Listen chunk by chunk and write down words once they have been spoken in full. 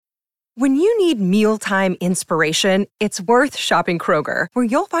When you need mealtime inspiration, it's worth shopping Kroger, where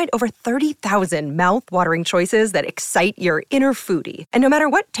you'll find over 30,000 mouth-watering choices that excite your inner foodie. And no matter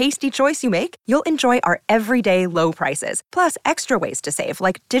what tasty choice you make, you'll enjoy our everyday low prices, plus extra ways to save,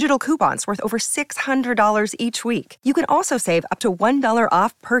 like digital coupons worth over $600 each week. You can also save up to $1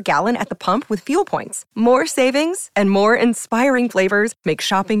 off per gallon at the pump with fuel points. More savings and more inspiring flavors make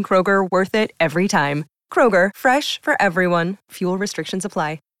shopping Kroger worth it every time. Kroger, fresh for everyone. Fuel restrictions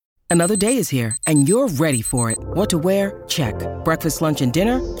apply. Another day is here, and you're ready for it. What to wear? Check. Breakfast, lunch, and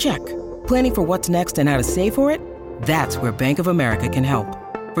dinner? Check. Planning for what's next and how to save for it? That's where Bank of America can help.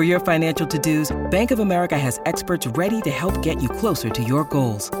 For your financial to-dos, Bank of America has experts ready to help get you closer to your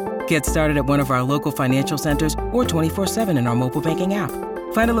goals. Get started at one of our local financial centers or 24/7 in our mobile banking app.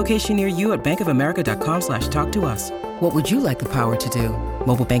 Find a location near you at bankofamerica.com/talktous. What would you like the power to do?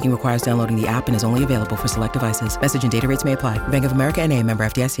 Mobile banking requires downloading the app and is only available for select devices. Message and data rates may apply. Bank of America N.A., member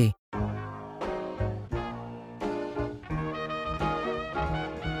FDIC.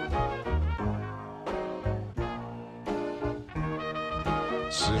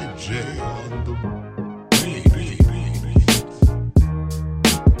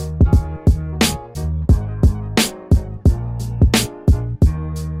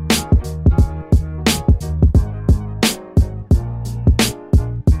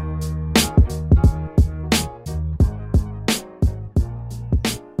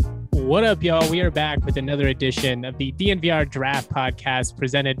 What up, y'all? We are back with another edition of the DNVR Draft Podcast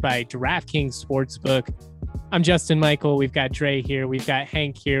presented by DraftKings Sportsbook. I'm Justin Michael. We've got Dre here. We've got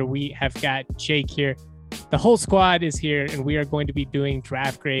Hank here. We have got Jake here. The whole squad is here, and we are going to be doing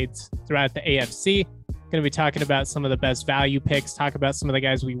draft grades throughout the AFC. Going to be talking about some of the best value picks, talk about some of the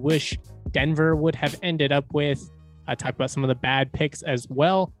guys we wish Denver would have ended up with, talk about some of the bad picks as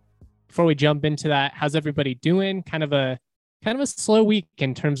well. Before we jump into that, how's everybody doing? Kind of a slow week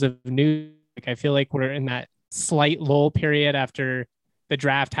in terms of news. Like, I feel like we're in that slight lull period after the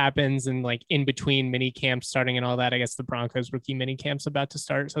draft happens and like in between mini camps starting and all that. I guess the Broncos rookie mini camp's about to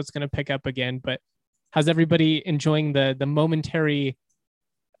start, so it's going to pick up again. But how's everybody enjoying the momentary,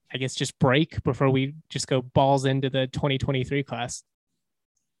 I guess, just break before we just go balls into the 2023 class?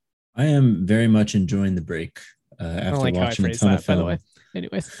 I am very much enjoying the break after watching a ton of film. By the way.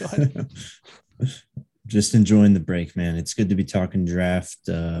 Anyways, go ahead. Just enjoying the break, man. It's good to be talking draft.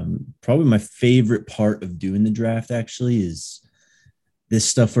 Probably my favorite part of doing the draft actually is this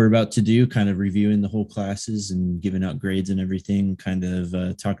stuff we're about to do, kind of reviewing the whole classes and giving out grades and everything, kind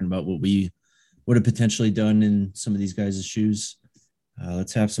of talking about what we would have potentially done in some of these guys' shoes.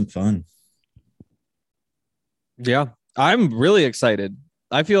 Let's have some fun. Yeah, I'm really excited.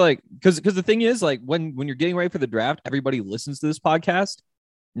 I feel like because the thing is, like, when you're getting ready for the draft, everybody listens to this podcast.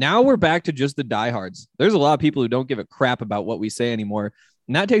 Now we're back to just the diehards. There's a lot of people who don't give a crap about what we say anymore.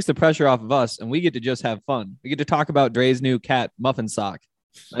 And that takes the pressure off of us, and we get to just have fun. We get to talk about Dre's new cat muffin sock.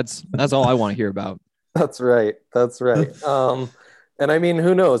 That's all I want to hear about. That's right. And I mean,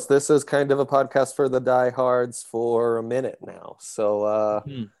 who knows? This is kind of a podcast for the diehards for a minute now. So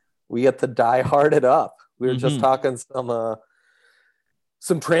we get to diehard it up. We were just talking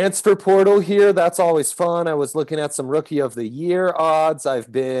some transfer portal here. That's always fun. I was looking at some rookie of the year odds.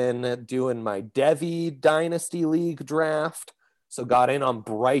 I've been doing my Devi Dynasty League draft. So got in on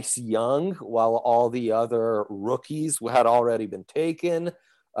Bryce Young while all the other rookies had already been taken.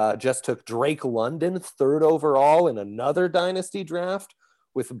 Just took Drake London third overall in another Dynasty draft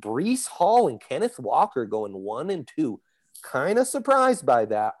with Breece Hall and Kenneth Walker going 1 and 2. Kind of surprised by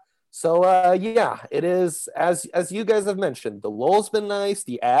that. So, yeah, it is, as you guys have mentioned, the lull's been nice.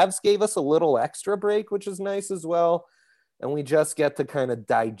 The Avs gave us a little extra break, which is nice as well. And we just get to kind of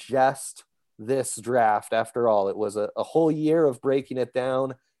digest this draft. After all, it was a whole year of breaking it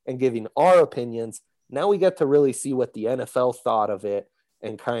down and giving our opinions. Now we get to really see what the NFL thought of it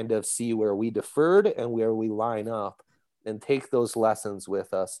and kind of see where we deferred and where we line up and take those lessons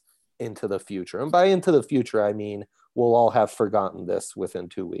with us into the future. And by into the future, I mean, we'll all have forgotten this within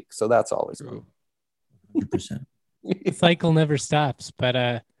 2 weeks. So that's always good. 100%. The cycle never stops.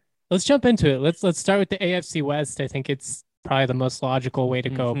 But let's jump into it. Let's start with the AFC West. I think it's probably the most logical way to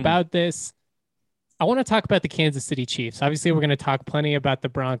go about this. I want to talk about the Kansas City Chiefs. Obviously, we're going to talk plenty about the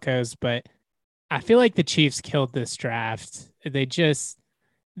Broncos, but I feel like the Chiefs killed this draft.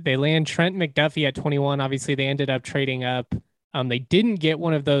 They land Trent McDuffie at 21. Obviously, they ended up trading up. They didn't get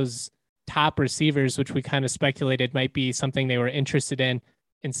one of those top receivers, which we kind of speculated might be something they were interested in.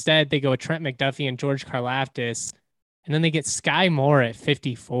 Instead, they go with Trent McDuffie and George Karlaftis, and then they get Sky Moore at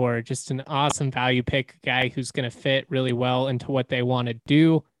 54. Just an awesome value pick, guy who's going to fit really well into what they want to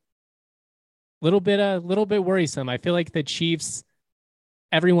do. Little bit worrisome. I feel like the Chiefs,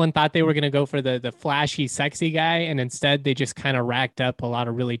 everyone thought they were going to go for the flashy, sexy guy, and instead they just kind of racked up a lot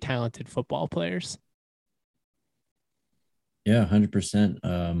of really talented football players. Yeah,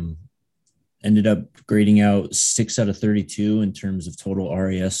 100%. Ended up grading out 6 out of 32 in terms of total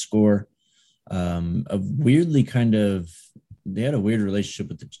RAS score. Weirdly they had a weird relationship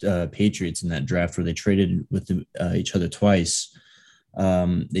with the Patriots in that draft where they traded with each other twice.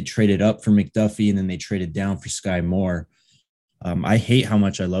 They traded up for McDuffie and then they traded down for Sky Moore. I hate how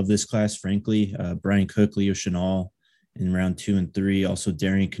much I love this class, frankly. Brian Cook, Leo Chenal in round 2 and 3, also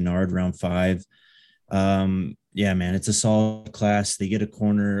Darian Kennard round 5. Yeah, man, it's a solid class. They get a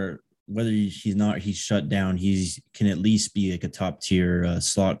corner, whether he's shut down, he can at least be like a top tier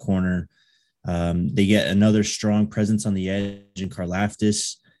slot corner. They get another strong presence on the edge in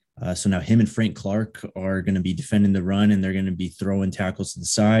Karlaftis. So now him and Frank Clark are going to be defending the run and they're going to be throwing tackles to the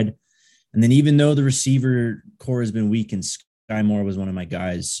side. And then even though the receiver core has been weak and Sky Moore was one of my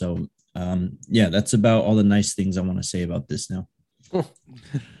guys. So yeah, that's about all the nice things I want to say about this now.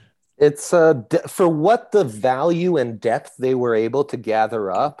 It's for what the value and depth they were able to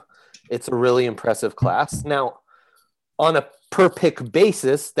gather up, it's a really impressive class. Now, on a per pick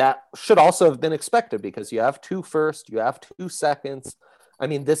basis, that should also have been expected because you have 2 firsts, you have 2 seconds. I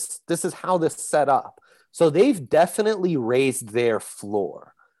mean, this is how this set up. So they've definitely raised their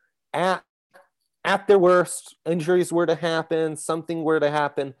floor. At their worst, injuries were to happen, something were to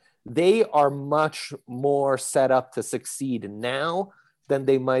happen, they are much more set up to succeed now than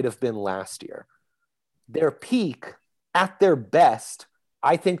they might have been last year. Their peak, at their best,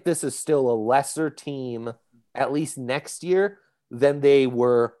 I think this is still a lesser team, at least next year, than they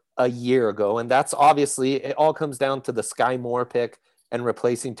were a year ago. And that's obviously, it all comes down to the Sky Moore pick and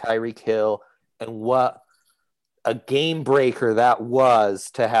replacing Tyreek Hill and what a game breaker that was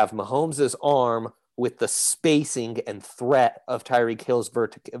to have Mahomes' arm with the spacing and threat of Tyreek Hill's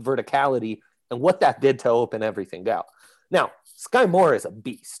verticality and what that did to open everything out. Now, Sky Moore is a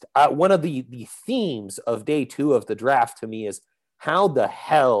beast. One of the themes of day 2 of the draft to me is how the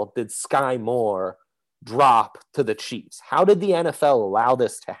hell did Sky Moore drop to the Chiefs? How did the NFL allow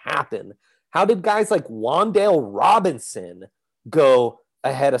this to happen? How did guys like Wan'Dale Robinson go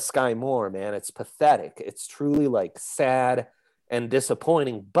ahead of Sky Moore, man? It's pathetic. It's truly like sad and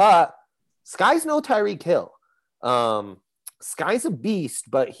disappointing, but Sky's no Tyreek Hill. Sky's a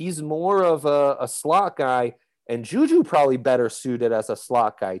beast, but he's more of a slot guy, and Juju probably better suited as a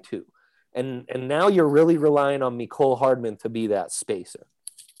slot guy too. And now you're really relying on Mecole Hardman to be that spacer.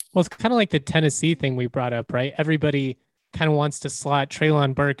 Well, it's kind of like the Tennessee thing we brought up, right? Everybody kind of wants to slot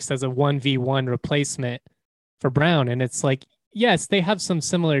Treylon Burks as a 1v1 replacement for Brown. And it's like, yes, they have some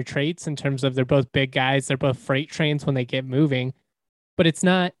similar traits in terms of they're both big guys. They're both freight trains when they get moving, but he's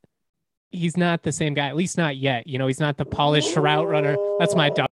not the same guy, at least not yet. You know, he's not the polished route runner. That's my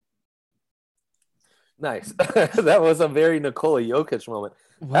dog. Nice. That was a very Nikola Jokic moment.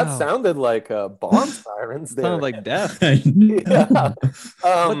 Wow. That sounded like bomb sirens there. Sounded like death. Yeah.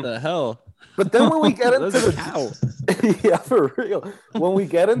 What the hell? But then when we get into the yeah, for real. When we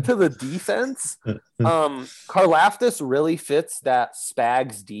get into the defense, Karlaftis really fits that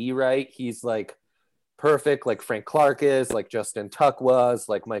Spags D, right? He's like perfect, like Frank Clark is, like Justin Tuck was,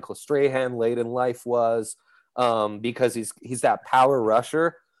 like Michael Strahan late in life was, because he's that power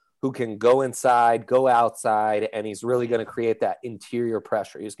rusher who can go inside, go outside, and he's really going to create that interior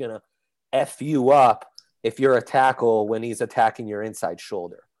pressure. He's going to F you up if you're a tackle when he's attacking your inside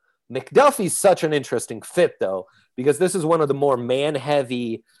shoulder. McDuffie's such an interesting fit, though, because this is one of the more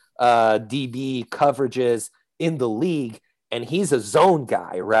man-heavy DB coverages in the league, and he's a zone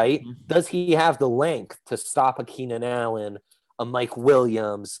guy, right? Mm-hmm. Does he have the length to stop a Keenan Allen, a Mike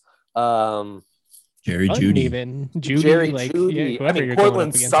Williams, Jerry Jeudy, Jerry like, Jeudy. Yeah, whoever I mean, you're Cortland going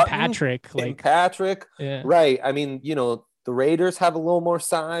up against, Sutton, Patrick, yeah. Right? I mean, you know, the Raiders have a little more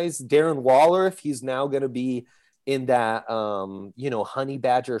size. Darren Waller, if he's now going to be in that, honey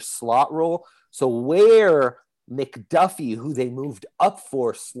badger slot role. So where McDuffie, who they moved up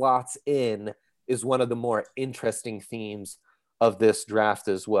for, slots in, is one of the more interesting themes of this draft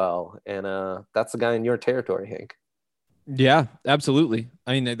as well. And that's the guy in your territory, Hank. Yeah, absolutely.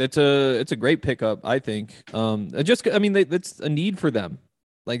 I mean, it's a great pickup, I think. That's a need for them.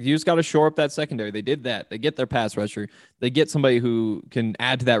 Like, you just got to shore up that secondary. They did that. They get their pass rusher. They get somebody who can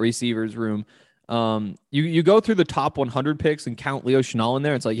add to that receivers room. You go through the top 100 picks and count Leo Chenal in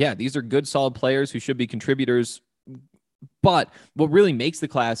there. It's like, yeah, these are good, solid players who should be contributors. But what really makes the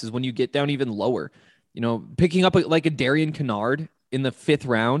class is when you get down even lower. You know, picking up like a Darian Kennard in the 5th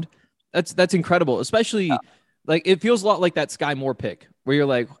round. That's incredible, especially. Like, it feels a lot like that Sky Moore pick where you're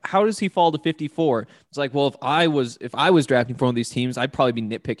like, how does he fall to 54? It's like, well, if I was drafting for one of these teams, I'd probably be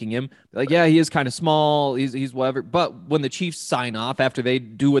nitpicking him. Like, yeah, he is kind of small. He's whatever. But when the Chiefs sign off after they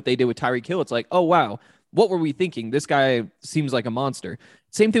do what they did with Tyreek Hill, it's like, oh, wow, what were we thinking? This guy seems like a monster.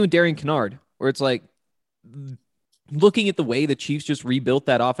 Same thing with Darian Kinnard, where it's like, looking at the way the Chiefs just rebuilt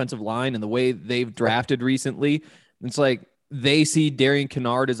that offensive line and the way they've drafted recently, it's like they see Darian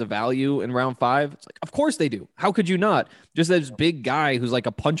Kinnard as a value in round 5. It's like, of course they do. How could you not? Just this big guy who's like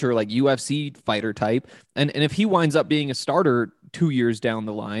a puncher, like UFC fighter type. And if he winds up being a starter 2 years down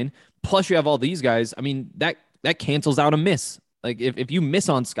the line, plus you have all these guys, I mean, that cancels out a miss. Like if you miss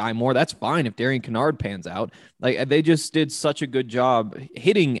on Sky Moore, that's fine. If Darian Kinnard pans out, like they just did such a good job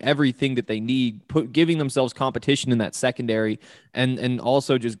hitting everything that they need, giving themselves competition in that secondary, and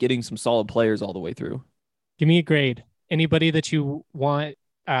also just getting some solid players all the way through. Give me a grade. Anybody that you want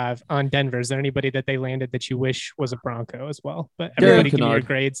on Denver? Is there anybody that they landed that you wish was a Bronco as well? But everybody give me your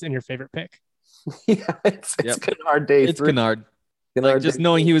grades and your favorite pick. Yeah, it's Kinnard day 3. It's Kinnard. Like, just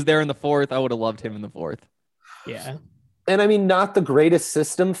knowing he was there in the 4th, I would have loved him in the 4th. Yeah. And I mean, not the greatest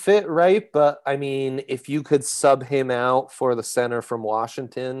system fit, right? But I mean, if you could sub him out for the center from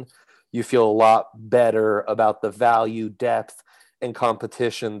Washington, you feel a lot better about the value, depth, and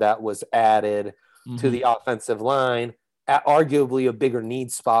competition that was added to the offensive line at arguably a bigger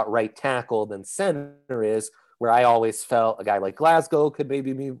need spot right tackle than center is, where I always felt a guy like Glasgow could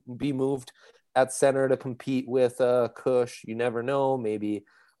maybe be moved at center to compete with Cush. You never know. Maybe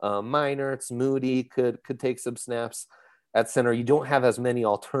Meinertz, Moody could take some snaps at center. You don't have as many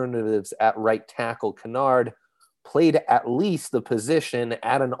alternatives at right tackle. Kinnard played at least the position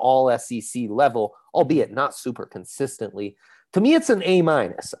at an all SEC level, albeit not super consistently. To me, it's an A-.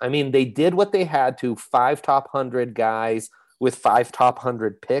 I mean, they did what they had to, 5 top 100 guys with 5 top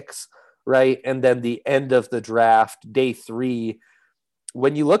 100 picks, right? And then the end of the draft, day 3,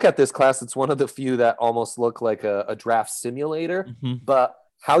 when you look at this class, it's one of the few that almost look like a draft simulator. But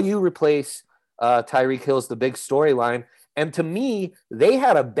how you replace Tyreek Hill is the big storyline. And to me, they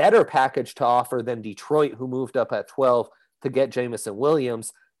had a better package to offer than Detroit, who moved up at 12 to get Jameson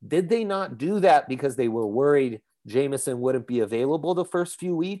Williams. Did they not do that because they were worried Jameson wouldn't be available the first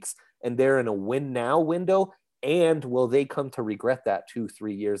few weeks and they're in a win now window? And will they come to regret that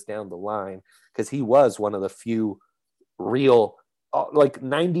 2-3 years down the line? Because he was one of the few real, like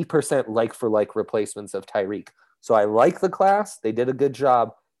 90% like for like replacements of Tyreek. So I like the class. They did a good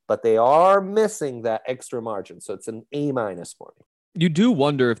job, but they are missing that extra margin. So it's an A- for me. You do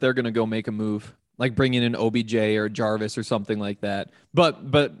wonder if they're going to go make a move, like bringing in OBJ or Jarvis or something like that. But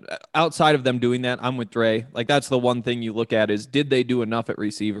outside of them doing that, I'm with Dre. Like, that's the one thing you look at is, did they do enough at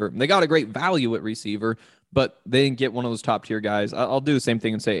receiver? They got a great value at receiver, but they didn't get one of those top tier guys. I'll do the same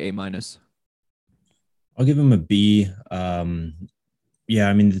thing and say A-. I'll give him a B. Yeah,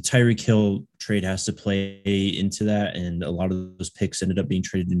 I mean, the Tyreek Hill trade has to play into that, and a lot of those picks ended up being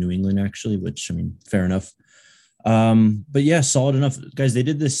traded to New England, actually, which, I mean, fair enough. But yeah, solid enough. Guys, they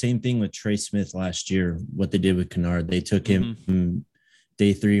did the same thing with Trey Smith last year, what they did with Kinnard. They took him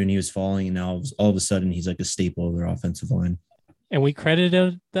day 3 when he was falling, and now all of a sudden he's like a staple of their offensive line. And we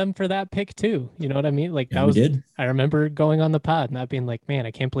credited them for that pick too. You know what I mean? Like, yeah, we did. I remember going on the pod and not being like, man,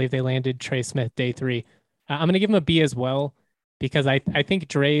 I can't believe they landed Trey Smith day 3. I'm going to give him a B as well, because I think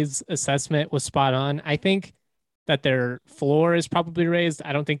Dre's assessment was spot on. I think that their floor is probably raised.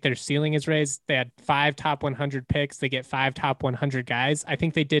 I don't think their ceiling is raised. They had 5 top 100 picks. They get 5 top 100 guys. I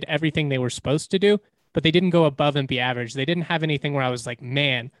think they did everything they were supposed to do, but they didn't go above and be average. They didn't have anything where I was like,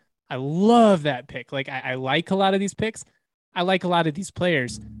 man, I love that pick. Like, I like a lot of these picks. I like a lot of these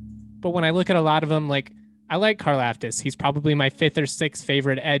players. But when I look at a lot of them, like, I like Karlaftis. He's probably my 5th or 6th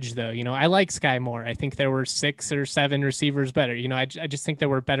favorite edge, though. You know, I like Sky Moore. I think there were 6 or 7 receivers better. You know, I just think there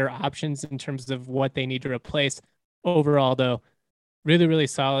were better options in terms of what they need to replace. Overall, though, really, really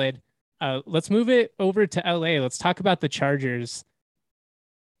solid. Let's move it over to LA. Let's talk about the Chargers.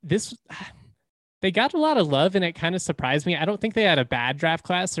 They got a lot of love, and it kind of surprised me. I don't think they had a bad draft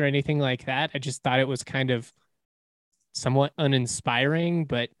class or anything like that. I just thought it was kind of somewhat uninspiring,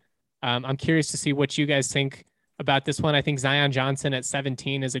 but I'm curious to see what you guys think about this one. I think Zion Johnson at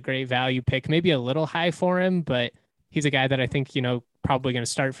 17 is a great value pick, maybe a little high for him, but he's a guy that I think, you know, probably going to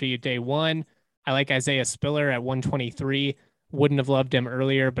start for you day 1. I like Isaiah Spiller at 123. Wouldn't have loved him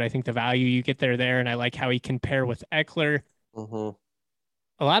earlier, but I think the value you get there, and I like how he can pair with Eckler.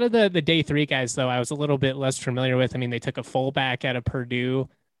 A lot of the day 3 guys, though, I was a little bit less familiar with. I mean, they took a fullback out of Purdue.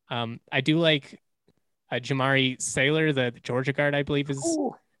 I do like Jamari Saylor, the Georgia guard, I believe is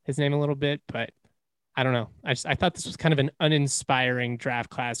his name a little bit, but I don't know. I thought this was kind of an uninspiring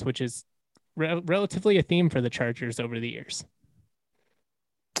draft class, which is relatively a theme for the Chargers over the years.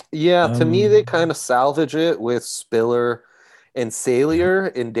 Yeah, to me, they kind of salvage it with Spiller and Salier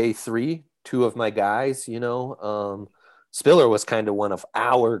in day 3, 2 of my guys, Spiller was kind of one of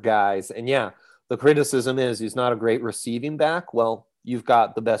our guys. And yeah, the criticism is he's not a great receiving back. Well, you've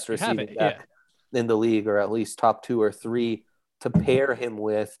got the best receiving back in the league, or at least top 2 or 3 to pair him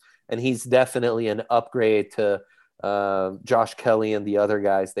with. And he's definitely an upgrade to Josh Kelly and the other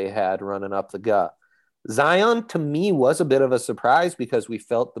guys they had running up the gut. Zion, to me, was a bit of a surprise because we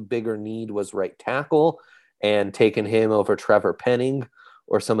felt the bigger need was right tackle, and taking him over Trevor Penning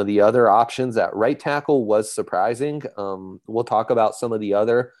or some of the other options at right tackle was surprising. We'll talk about some of the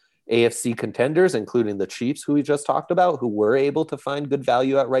other AFC contenders, including the Chiefs, who we just talked about, who were able to find good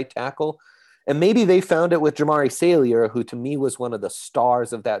value at right tackle. And maybe they found it with Jamari Salier, who to me was one of the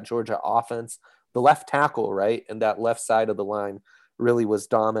stars of that Georgia offense. The left tackle, right? And that left side of the line really was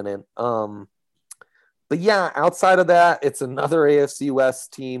dominant. But yeah, outside of that, it's another AFC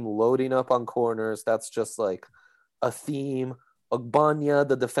West team loading up on corners. That's just like a theme. Ogbonna,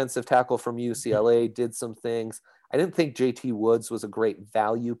 the defensive tackle from UCLA, did some things. I didn't think JT Woods was a great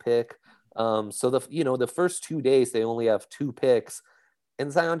value pick. So the first 2 days, they only have 2 picks. And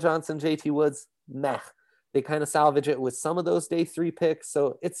Zion Johnson, JT Woods, meh. They kind of salvage it with some of those day 3 picks.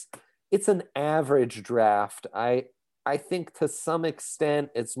 So it's an average draft. I think to some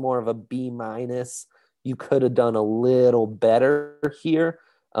extent it's more of a B-. You could have done a little better here.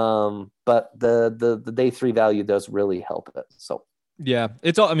 But the day 3 value does really help it. So yeah,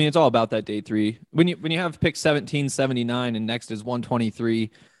 it's all about that day 3. When you have pick 1779 and next is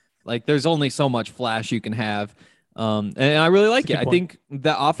 123, like there's only so much flash you can have. And I really like it. I think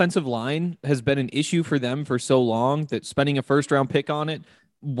the offensive line has been an issue for them for so long that spending a first round pick on it,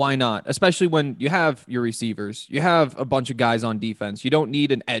 why not? Especially when you have your receivers, you have a bunch of guys on defense. You don't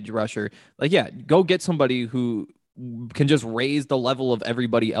need an edge rusher. Like, yeah, go get somebody who can just raise the level of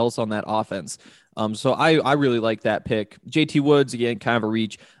everybody else on that offense. So I really like that pick. JT Woods, again, kind of a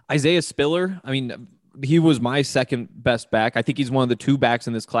reach. Isaiah Spiller, I mean, he was my second best back. I think he's one of the 2 backs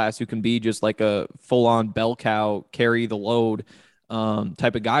in this class who can be just like a full-on bell cow, carry the load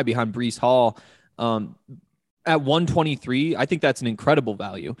type of guy behind Breece Hall. At 123, I think that's an incredible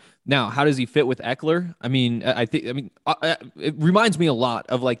value. Now, how does he fit with Eckler? It reminds me a lot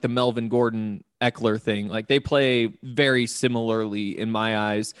of like the Melvin Gordon Eckler thing. Like they play very similarly in my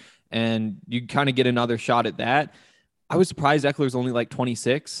eyes, and you kind of get another shot at that. I was surprised Eckler's only like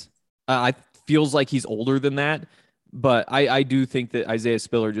 26. I feels like he's older than that, but I do think that Isaiah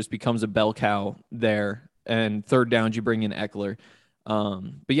Spiller just becomes a bell cow there, and third downs you bring in Eckler.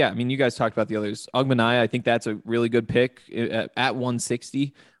 But yeah, I mean, you guys talked about the others. Ogbonna, I think that's a really good pick at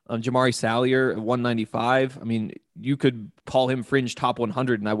 160. Jamari Salier at 195. I mean, you could call him fringe top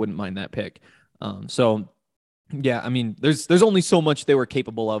 100, and I wouldn't mind that pick. So yeah, I mean, there's only so much they were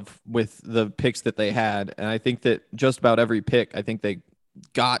capable of with the picks that they had, and I think that just about every pick, I think they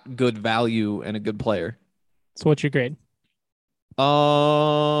got good value and a good player. So what's your grade?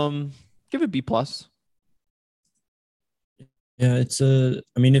 Give it B+. Yeah,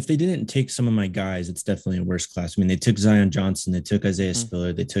 if they didn't take some of my guys, it's definitely a worse class. I mean, they took Zion Johnson, they took Isaiah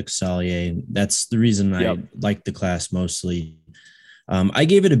Spiller, they took Salier, and that's the reason I like the class mostly. I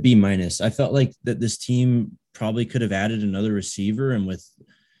gave it a B-. I felt like that this team probably could have added another receiver, and with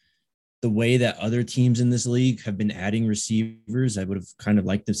the way that other teams in this league have been adding receivers, I would have kind of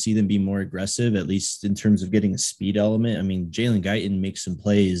liked to see them be more aggressive, at least in terms of getting a speed element. I mean, Jalen Guyton makes some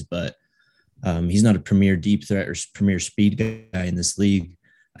plays, but he's not a premier deep threat or premier speed guy in this league.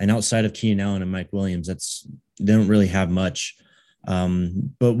 And outside of Keenan Allen and Mike Williams, they don't really have much.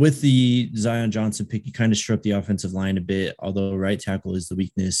 But with the Zion Johnson pick, you kind of struck the offensive line a bit, although right tackle is the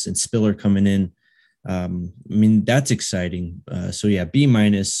weakness, and Spiller coming in. I mean, that's exciting. So yeah, B-,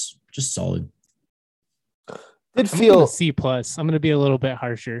 just solid. I'm going C+. I'm going to be a little bit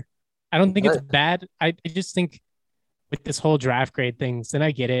harsher. I don't think it's bad. I just think with this whole draft grade things, and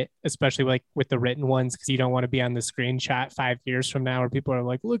I get it, especially like with the written ones, because you don't want to be on the screenshot 5 years from now where people are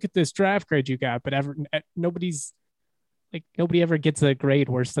like, look at this draft grade you got, but nobody ever gets a grade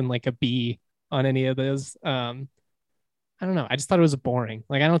worse than like a B on any of those. I don't know. I just thought it was boring.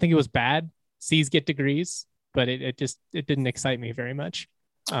 Like, I don't think it was bad. C's get degrees, but it didn't excite me very much.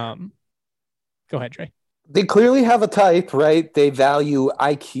 Go ahead, Trey. They clearly have a type, right? They value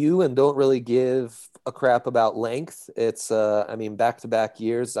IQ and don't really give a crap about length. It's, back-to-back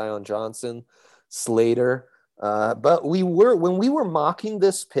years, Zion Johnson, Slater. But when we were mocking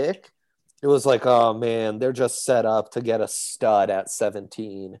this pick, it was like, oh man, they're just set up to get a stud at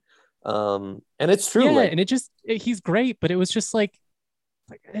 17. And it's true. Yeah, and he's great, but it was just like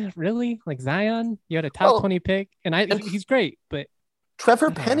really? Like Zion, you had a top 20 pick, and he's great, but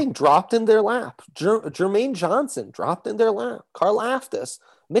Trevor Penning dropped in their lap. Jermaine Johnson dropped in their lap. Karlaftis.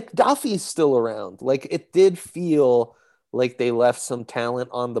 McDuffie's still around. Like, it did feel like they left some talent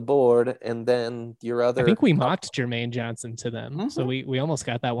on the board, and then your other... I think we mocked Jermaine Johnson to them, so we almost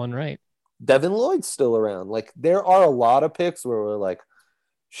got that one right. Devin Lloyd's still around. Like, there are a lot of picks where we're like,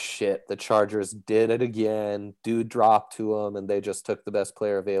 shit, the Chargers did it again. Dude dropped to them, and they just took the best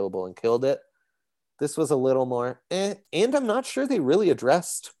player available and killed it. This was a little more, and I'm not sure they really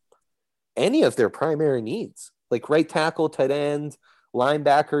addressed any of their primary needs, like right tackle, tight end,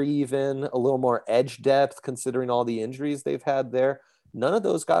 linebacker, even a little more edge depth, considering all the injuries they've had there. None of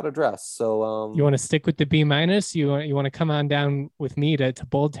those got addressed. So you want to stick with the B-? You want to come on down with me to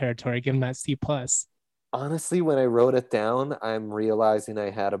bold territory, give them that C+. Honestly, when I wrote it down, I'm realizing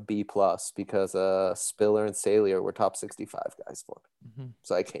I had a B+ because Spiller and Salier were top 65 guys for me.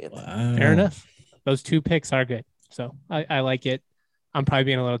 So I can't. Wow. Fair enough. Those two picks are good. So I like it. I'm probably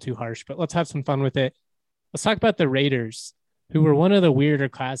being a little too harsh, but let's have some fun with it. Let's talk about the Raiders, who were one of the weirder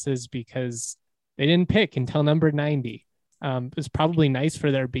classes because they didn't pick until number 90. It was probably nice for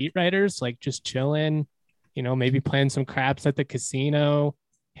their beat writers, like just chilling, maybe playing some craps at the casino,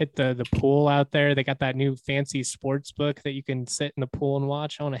 hit the pool out there. They got that new fancy sports book that you can sit in the pool and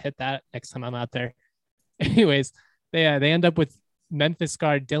watch. I want to hit that next time I'm out there. Anyways, they end up with Memphis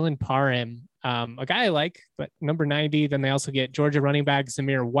guard Dylan Parham, a guy I like, but number 90. Then they also get Georgia running back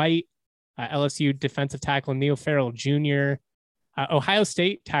Zamir White, LSU defensive tackle Neil Farrell Jr., Ohio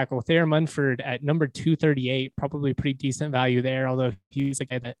State tackle Thayer Munford at number 238, probably pretty decent value there, although he's a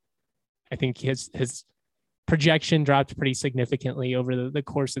guy that I think his projection dropped pretty significantly over the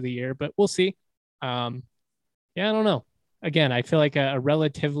course of the year, but we'll see. I don't know. Again, I feel like a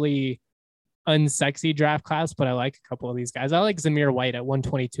relatively unsexy draft class, but I like a couple of these guys. I like Zamir White at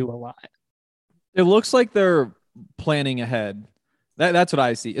 122 a lot. It looks like they're planning ahead. That's what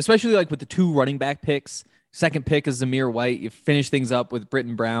I see, especially like with the 2 running back picks. Second pick is Zamir White. You finish things up with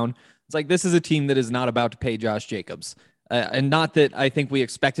Britton Brown. It's like, this is a team that is not about to pay Josh Jacobs. And not that I think we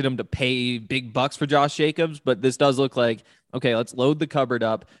expected him to pay big bucks for Josh Jacobs, but this does look like, okay, let's load the cupboard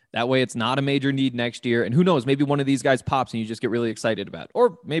up. That way it's not a major need next year. And who knows, maybe one of these guys pops and you just get really excited about it.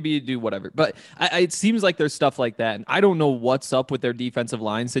 Or maybe you do whatever. But it seems like there's stuff like that. And I don't know what's up with their defensive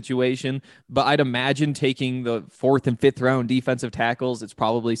line situation, but I'd imagine taking the 4th and 5th round defensive tackles, it's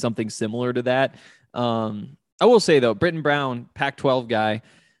probably something similar to that. I will say, though, Britton Brown, Pac-12 guy,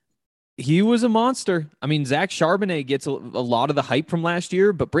 he was a monster. I mean, Zach Charbonnet gets a lot of the hype from last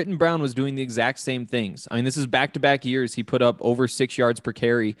year, but Britton Brown was doing the exact same things. I mean, this is back-to-back years. He put up over 6 yards per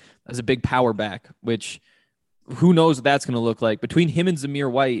carry as a big power back, which who knows what that's going to look like. Between him and Zamir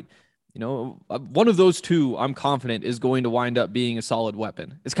White, one of those two, I'm confident, is going to wind up being a solid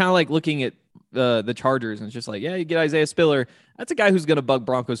weapon. It's kind of like looking at the Chargers, and it's just like, yeah, you get Isaiah Spiller. That's a guy who's going to bug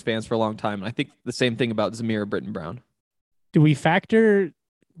Broncos fans for a long time. And I think the same thing about Zamir Britton Brown. Do we factor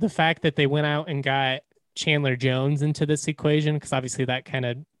the fact that they went out and got Chandler Jones into this equation? Because obviously that kind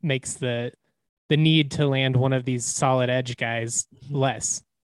of makes the need to land one of these solid edge guys less.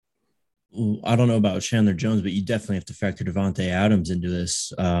 I don't know about Chandler Jones, but you definitely have to factor Devontae Adams into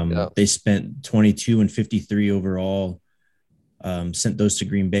this. They spent 22 and 53 overall, sent those to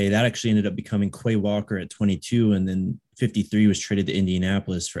Green Bay. That actually ended up becoming Quay Walker at 22, and then 53 was traded to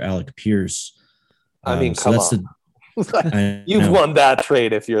Indianapolis for Alec Pierce. I mean, come on. You've won that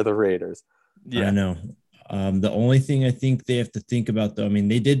trade if you're the Raiders. Yeah, I know. The only thing I think they have to think about, though, I mean,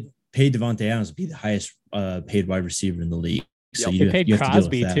 they did pay Devontae Adams to be the highest paid wide receiver in the league. So they paid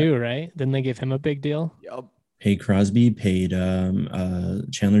Crosby too, right? Didn't they give him a big deal? Yep. Paid Crosby, paid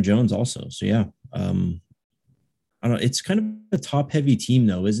Chandler Jones also. So yeah, I don't know. It's kind of a top heavy team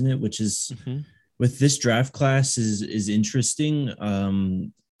though, isn't it? Which is with this draft class is interesting.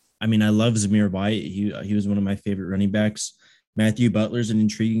 I mean, I love Zamir White. He was one of my favorite running backs. Matthew Butler's an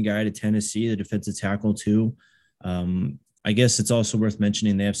intriguing guy to Tennessee, the defensive tackle too. I guess it's also worth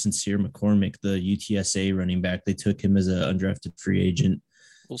mentioning they have Sincere McCormick, the UTSA running back. They took him as an undrafted free agent.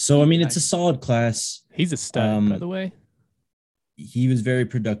 So, I mean, it's a solid class. He's a stud, by the way. He was very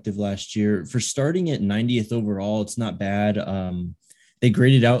productive last year. For starting at 90th overall, it's not bad. They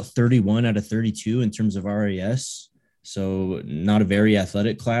graded out 31 out of 32 in terms of RAS. So not a very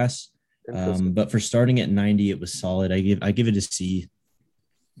athletic class. But for starting at 90, it was solid. I give it a C.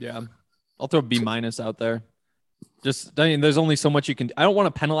 Yeah. I'll throw B- out there. There's only so much you can. I don't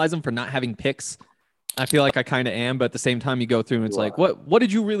want to penalize them for not having picks. I feel like I kind of am, but at the same time, you go through and it's like, what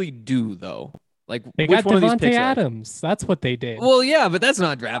did you really do though? Like they got Devontae Adams. That's what they did. Well, yeah, but that's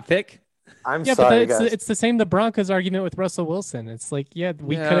not a draft pick. I'm sorry, but it's the same. The Broncos argument with Russell Wilson. It's like,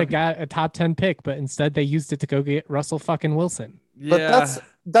 we could have got a top 10 pick, but instead they used it to go get Russell fucking Wilson. But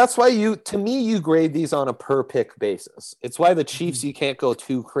that's why you grade these on a per pick basis. It's why the Chiefs, you can't go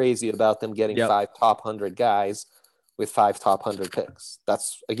too crazy about them getting 5 top 100 guys with 5 top 100 picks.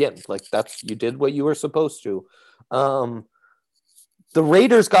 That's again, like you did what you were supposed to. The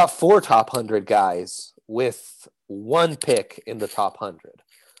Raiders got 4 top 100 guys with 1 pick in the top 100.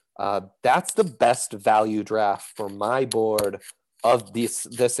 That's the best value draft for my board of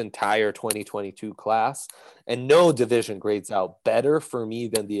this entire 2022 class. And no division grades out better for me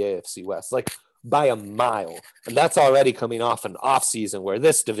than the AFC West, like by a mile. And that's already coming off an offseason where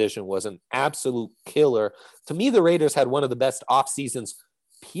this division was an absolute killer. To me, the Raiders had one of the best off seasons,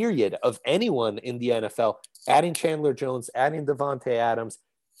 period, of anyone in the NFL, adding Chandler Jones, adding Devontae Adams,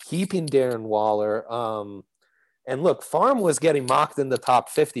 keeping Darren Waller. And look, Farm was getting mocked in the top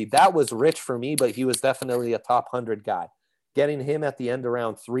 50. That was rich for me, but he was definitely a top 100 guy. Getting him at the end of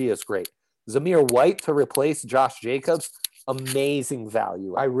round 3 is great. Zamir White to replace Josh Jacobs, amazing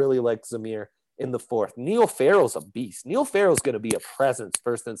value. I really like Zamir in the 4th. Neil Farrell's a beast. Neil Farrell's going to be a presence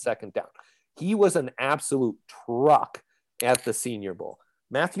first and second down. He was an absolute truck at the Senior Bowl.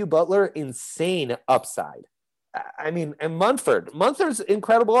 Matthew Butler, insane upside. I mean, and Munford's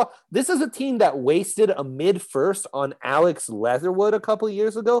incredible. This is a team that wasted a mid-first on Alex Leatherwood a couple of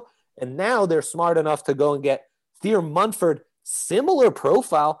years ago, and now they're smart enough to go and get Thayer Munford, similar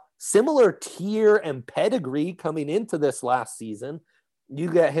profile, similar tier and pedigree coming into this last season.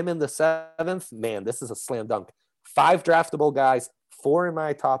 You get him in the 7th. Man, this is a slam dunk. 5 draftable guys, 4 in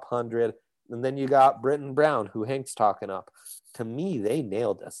my top 100, and then you got Britton Brown, who Hank's talking up. To me, they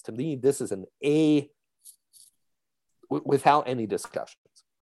nailed this. To me, this is an A without any discussions.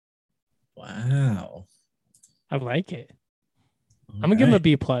 Wow. I like it. I'm going to give him a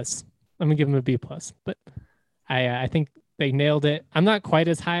B+. But I think they nailed it. I'm not quite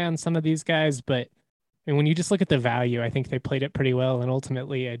as high on some of these guys, but I mean, when you just look at the value, I think they played it pretty well. And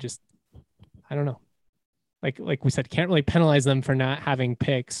ultimately, I don't know. Like we said, can't really penalize them for not having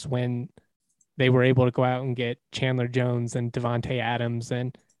picks when they were able to go out and get Chandler Jones and Devontae Adams,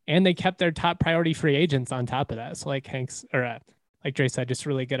 and they kept their top priority free agents on top of that. So like like Dre said, just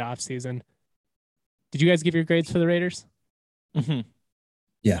really good offseason. Did you guys give your grades for the Raiders? Mm-hmm.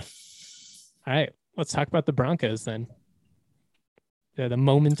 Yeah. All right. Let's talk about the Broncos then. The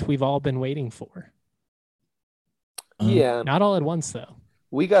moment we've all been waiting for. Yeah. Not all at once, though.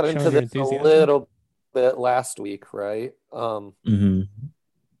 We got into this a little bit last week, right? Am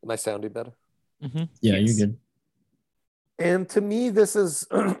I sounding better? Mm-hmm. Yeah, yes. You're good. And to me, this is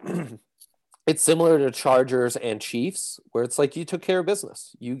it's similar to Chargers and Chiefs, where it's like you took care of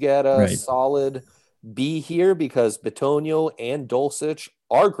business. You get a solid B here because Bitonio and Dulcich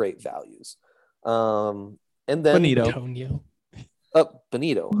are great values. And then Benito.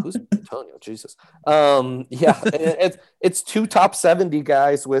 Benito. Who's Bitonio? Jesus. Yeah, it's 2 top 70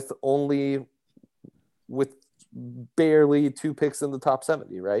 guys with barely 2 picks in the top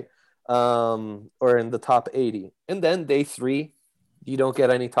 70, right? Or in the top 80. And then day 3, you don't get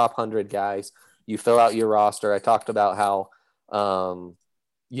any top 100 guys. You fill out your roster. I talked about how,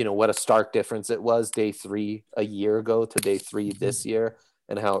 what a stark difference it was day 3 a year ago to day 3 this year,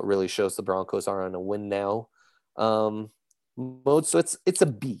 and how it really shows the Broncos are on a win now mode. So it's a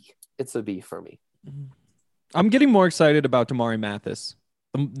B. It's a B for me. I'm getting more excited about Damari Mathis.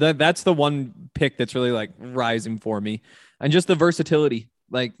 That's the one pick that's really like rising for me, and just the versatility.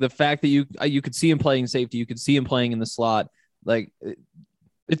 Like the fact that you could see him playing safety, you could see him playing in the slot. Like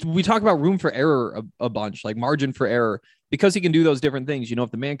we talk about room for error a bunch, like margin for error, because he can do those different things.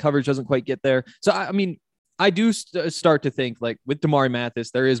 If the man coverage doesn't quite get there. So I mean, I do start to think like with Damari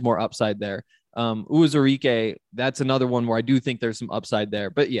Mathis, there is more upside there. Uwazurike, that's another one where I do think there's some upside there.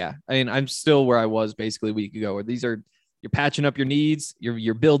 But yeah, I mean, I'm still where I was basically a week ago, where you're patching up your needs,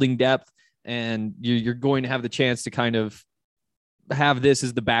 you're building depth, and you're going to have the chance to kind of have this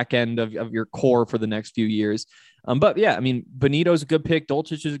as the back end of your core for the next few years. But yeah, I mean, Benito's a good pick.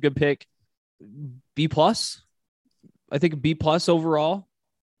 Dulcich is a good pick. B+. I think B+ overall.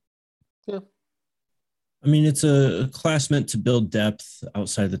 Yeah. I mean, it's a class meant to build depth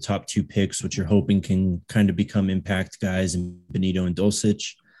outside the top 2 picks, which you're hoping can kind of become impact guys in Benito and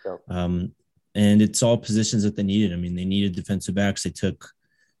Dulcich. Yeah. And it's all positions that they needed. I mean, they needed defensive backs. They took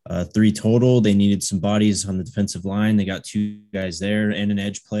 3 total. They needed some bodies on the defensive line. They got 2 guys there and an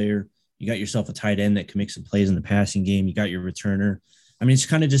edge player. You got yourself a tight end that can make some plays in the passing game. You got your returner. I mean, it's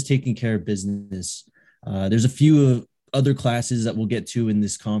kind of just taking care of business. There's a few other classes that we'll get to in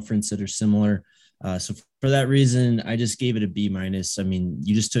this conference that are similar. So for that reason, I just gave it a B-. I mean,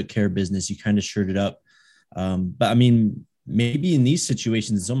 you just took care of business. You kind of shored it up. But I mean, maybe in these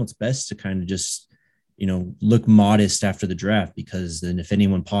situations, it's almost best to kind of just, look modest after the draft, because then if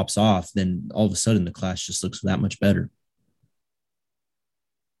anyone pops off, then all of a sudden the class just looks that much better.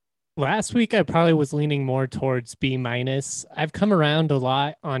 Last week, I probably was leaning more towards B-. I've come around a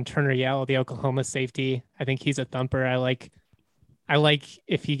lot on Turner Yell, the Oklahoma safety. I think he's a thumper. I like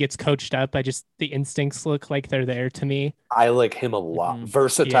if he gets coached up. The instincts look like they're there to me. I like him a lot. Mm-hmm.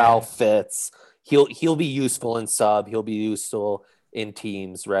 Versatile, fits. He'll be useful in sub. He'll be useful in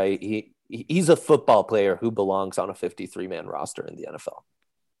teams, right? He's a football player who belongs on a 53-man roster in the NFL.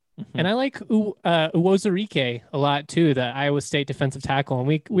 And I like Uwozurike a lot too, the Iowa State defensive tackle. And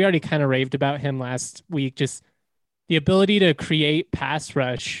we already kind of raved about him last week. Just the ability to create pass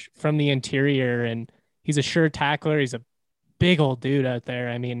rush from the interior, and he's a sure tackler. He's a big old dude out there.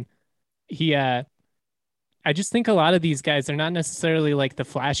 I mean, I just think a lot of these guys, they're not necessarily like the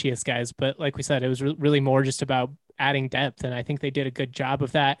flashiest guys, but like we said, it was really more just about adding depth. And I think they did a good job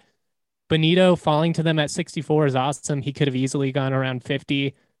of that. Bonito falling to them at 64 is awesome. He could have easily gone around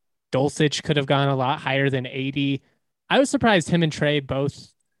 50. Dulcich could have gone a lot higher than 80. I was surprised him and Trey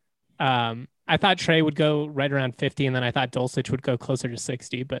both. I thought Trey would go right around 50, and then I thought Dulcich would go closer to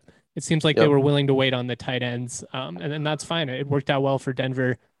 60, but it seems like they were willing to wait on the tight ends. And that's fine. It worked out well for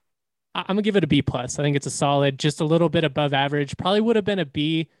Denver. I'm going to give it a B+. I think it's a solid, just a little bit above average. Probably would have been a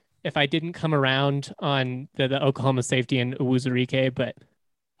B if I didn't come around on the Oklahoma safety and Uwuzurike, but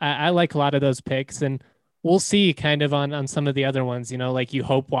I like a lot of those picks, and we'll see kind of on some of the other ones, like you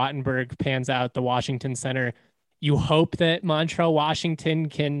hope Wattenberg pans out, the Washington center. You hope that Montrell Washington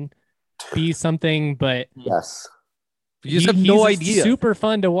can be something, but yes, you just have no idea. Super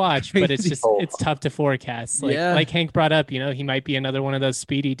fun to watch, but it's just it's tough to forecast. Like Hank brought up, he might be another one of those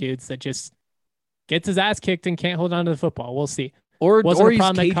speedy dudes that just gets his ass kicked and can't hold on to the football. We'll see. Or he's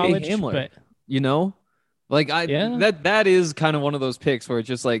KJ college, Hamler, but that is kind of one of those picks where it's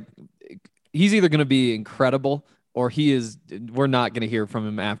just like he's either going to be incredible or we're not going to hear from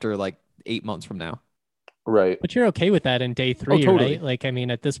him after like 8 months from now. Right. But you're okay with that in day 3, totally. Right? Like, I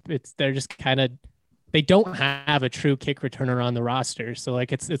mean, they're just kind of, they don't have a true kick returner on the roster. So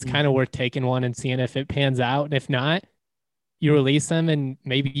like, it's kind of worth taking one and seeing if it pans out. And if not, you release them and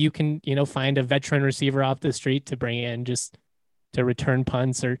maybe you can, find a veteran receiver off the street to bring in just to return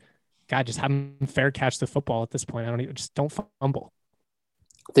punts, or just have them fair catch the football at this point. Just don't fumble.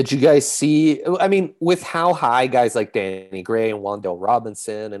 Did you guys see, with how high guys like Danny Gray and Wan'Dale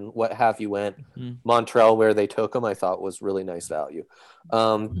Robinson and what have you went, Montrell, where they took him, I thought was really nice value.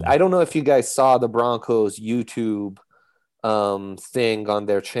 I don't know if you guys saw the Broncos YouTube thing on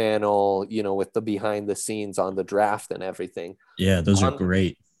their channel, with the behind the scenes on the draft and everything. Yeah, those are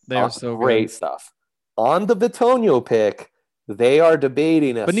great. They are so great good. stuff. On the Bitonio pick, they are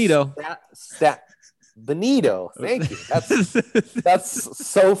debating a Bonito. Bonito, thank you. That's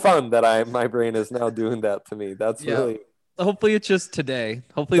so fun that my brain is now doing that to me. That's really. Hopefully it's just today.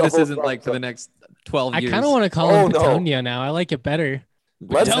 Hopefully this isn't like for the next 12 years. I kind of want to call him Bitonio now. I like it better.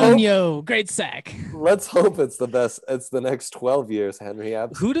 Bitonio, great sack. Let's hope it's the best. It's the next 12 years, Henry.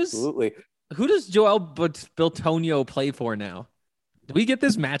 Absolutely. Who does Joel Bitonio play for now? Did we get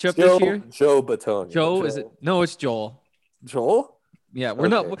this matchup this year? Joe Bitonio. Is it? No, it's Joel. Joel? Yeah, we're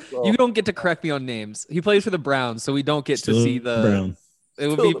not. Well, you don't get to correct me on names. He plays for the Browns, so we don't get to see the Browns. It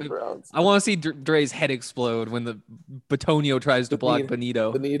would be. I want to see Dre's head explode when the Bitonio tries to block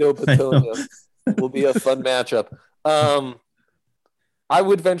Bonito. Bonito Bitonio will be a fun matchup. I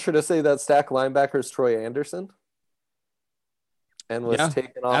would venture to say that stack linebacker is Troy Anderson, and was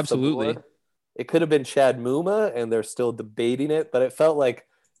taken off the board. It could have been Chad Muma, and they're still debating it, but it felt like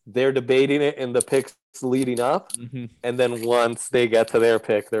they're debating it in the picks leading up, and then once they get to their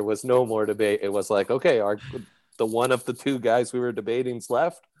pick, there was no more debate. It was like, okay, the one of the two guys we were debating's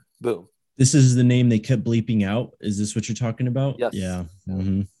left. Boom. This is the name they kept bleeping out. Is this what you're talking about? Yes. Yeah.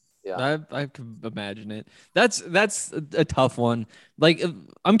 Mm-hmm. Yeah. I can imagine it. That's a tough one. Like,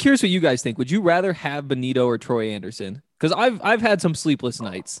 I'm curious what you guys think. Would you rather have Bonito or Troy Anderson? Because I've had some sleepless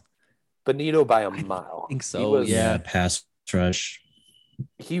nights. Bonito by a mile. I think so. Yeah. Pass rush.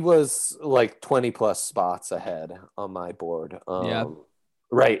 He was like 20 plus spots ahead on my board.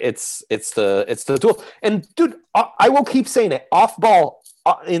 Right. It's the duel. And dude, I will keep saying it. Off ball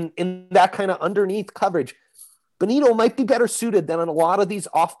in that kind of underneath coverage, Bonito might be better suited than a lot of these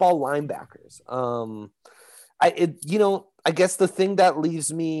off ball linebackers. I guess the thing that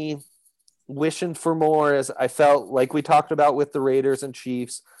leaves me wishing for more is I felt like we talked about with the Raiders and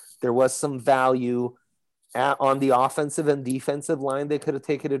Chiefs, there was some value on the offensive and defensive line they could have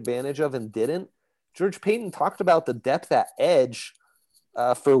taken advantage of and didn't. George Paton talked about the depth at edge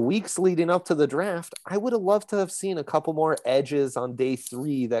for weeks leading up to the draft. I would have loved to have seen a couple more edges on day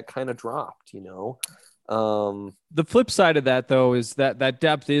 3 that kind of dropped, The flip side of that, though, is that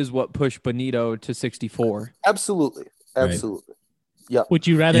depth is what pushed Bonito to 64. Absolutely. Right. Yeah. Would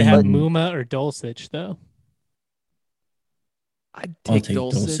you rather have Muma or Dulcich, though? I'll take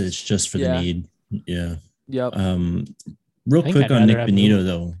Dulcich just for the need. Yeah. Yep. Real quick I'd on Nick rather have Bonito, Muma.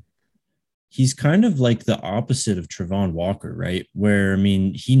 though. He's kind of like the opposite of Travon Walker, right? Where, I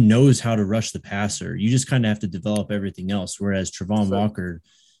mean, he knows how to rush the passer. You just kind of have to develop everything else. Whereas Travon Walker,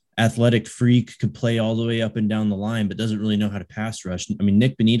 athletic freak, could play all the way up and down the line, but doesn't really know how to pass rush. I mean,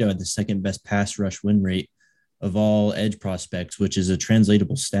 Nick Bonito had the second best pass rush win rate of all edge prospects, which is a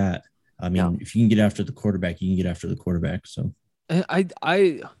translatable stat. I mean, if you can get after the quarterback, you can get after the quarterback. So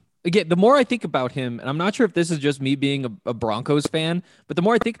Again, the more I think about him, and I'm not sure if this is just me being a Broncos fan, but the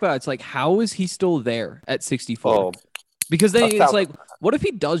more I think about it, it's like, how is he still there at 64? Oh, because then it's like, what if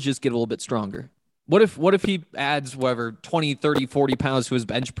he does just get a little bit stronger? What if he adds 20, 30, 40 pounds to his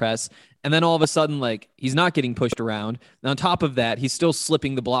bench press, and then all of a sudden, like, he's not getting pushed around. And on top of that, he's still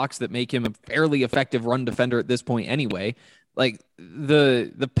slipping the blocks that make him a fairly effective run defender at this point anyway. Like,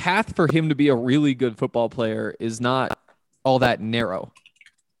 the path for him to be a really good football player is not all that narrow.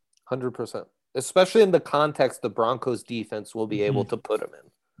 100%. Especially in the context the Broncos defense will be able to put him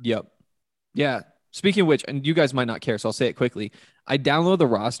in. Yep. Yeah. Speaking of which, and you guys might not care, so I'll say it quickly. I downloaded the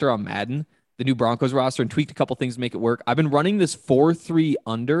roster on Madden, the new Broncos roster, and tweaked a couple things to make it work. I've been running this 4-3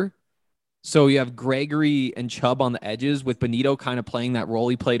 under. So you have Gregory and Chubb on the edges with Bonito kind of playing that role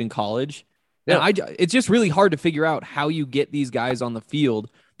he played in college. Yeah. And it's just really hard to figure out how you get these guys on the field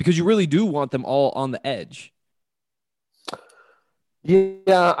because you really do want them all on the edge.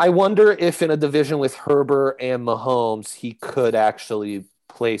 Yeah, I wonder if in a division with Herbert and Mahomes, he could actually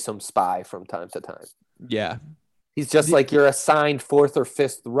play some spy from time to time. Yeah. He's just like your assigned fourth or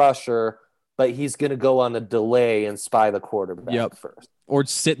fifth rusher, but he's going to go on a delay and spy the quarterback first. Or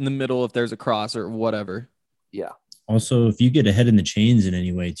sit in the middle if there's a cross or whatever. Yeah. Also, if you get ahead in the chains in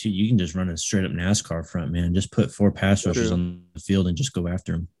any way, too, you can just run a straight-up NASCAR front, man. Just put 4 pass rushers on the field and just go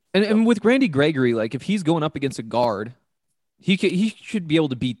after him. And with Randy Gregory, like, if he's going up against a guard, he should be able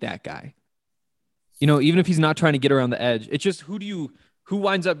to beat that guy. You know, even if he's not trying to get around the edge. It's just who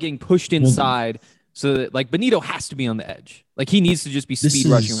winds up getting pushed inside so that, like, Bonito has to be on the edge. Like, he needs to just be speed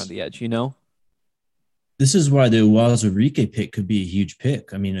rushing around the edge, you know? This is why the Uwazurike pick could be a huge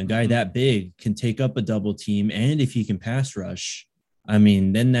pick. I mean, a guy that big can take up a double team, and if he can pass rush, I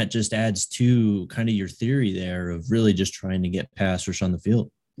mean, then that just adds to kind of your theory there of really just trying to get pass rush on the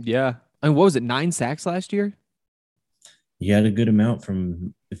field. Yeah. And what was it, 9 sacks last year? He had a good amount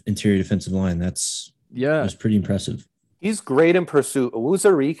from interior defensive line. It was pretty impressive. He's great in pursuit.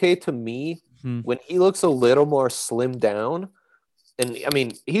 Uwazurike, to me, when he looks a little more slimmed down, and I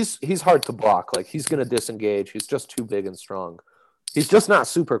mean, he's hard to block. Like, he's going to disengage. He's just too big and strong. He's just not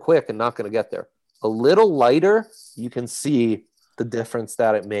super quick and not going to get there. A little lighter, you can see the difference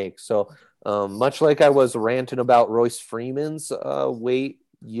that it makes. So much like I was ranting about Royce Freeman's weight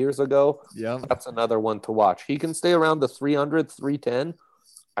years ago, that's another one to watch. He can stay around the 300, 310.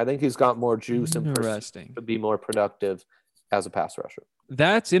 I think he's got more juice and to be more productive as a pass rusher.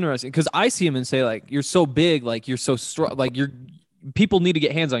 That's interesting because I see him and say, like, you're so big, like, you're so strong, like, people need to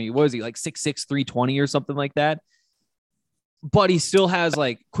get hands on you. What is he, like 6'6", 320 or something like that? But he still has,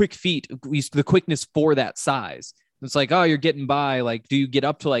 like, quick feet. He's the quickness for that size. It's like, oh, you're getting by. Like, do you get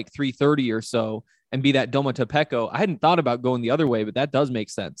up to like 330 or so and be that Domata Peko? I hadn't thought about going the other way, but that does make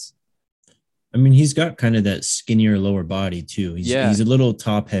sense. I mean, he's got kind of that skinnier lower body too. He's a little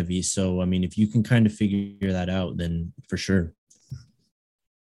top heavy. So, I mean, if you can kind of figure that out, then for sure.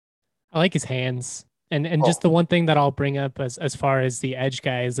 I like his hands. And just the one thing that I'll bring up as far as the edge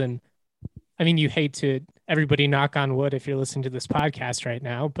guys, and I mean, you hate to everybody knock on wood if you're listening to this podcast right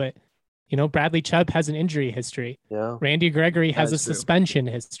now, but you know, Bradley Chubb has an injury history. Yeah. Randy Gregory has a suspension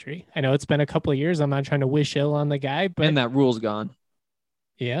history. I know it's been a couple of years. I'm not trying to wish ill on the guy, but and that rule's gone.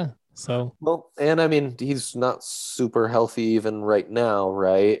 Yeah. So and I mean, he's not super healthy even right now,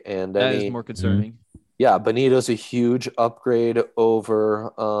 right? And that is more concerning. Yeah, Bonito's a huge upgrade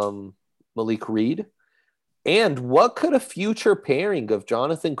over Malik Reed. And what could a future pairing of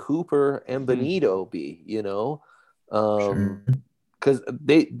Jonathan Cooper and Bonito be, you know? Because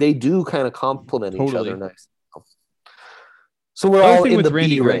they do kind of complement each other nice. So we're all in with the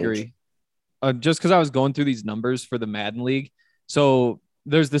Randy B Gregory. Just because I was going through these numbers for the Madden League. So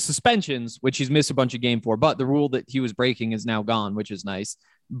there's the suspensions, which he's missed a bunch of game for, but the rule that he was breaking is now gone, which is nice.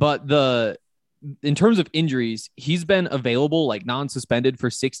 But in terms of injuries, he's been available, like, non-suspended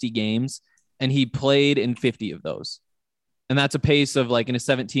for 60 games. And he played in 50 of those. And that's a pace of, like, in a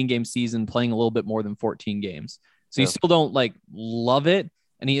 17-game season, playing a little bit more than 14 games. So you still don't, like, love it.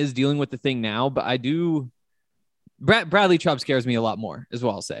 and he is dealing with the thing now. But I do. Bradley Chubb scares me a lot more, is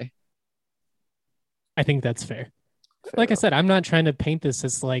what I'll say. I think that's fair. Like I said, I'm not trying to paint this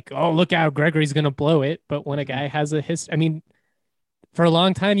as like, oh, look how Gregory's going to blow it. But when a guy has a history, I mean, for a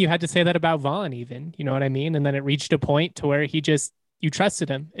long time, you had to say that about Vaughn even, you know what I mean? And then it reached a point to where you trusted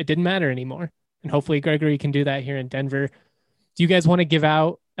him. It didn't matter anymore. And hopefully Gregory can do that here in Denver. Do you guys want to give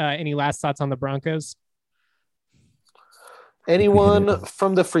out any last thoughts on the Broncos? Anyone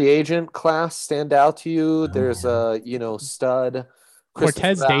from the free agent class stand out to you? There's a, stud.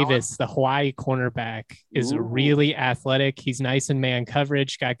 Cortez Davis, the Hawaii cornerback, is really athletic. He's nice in man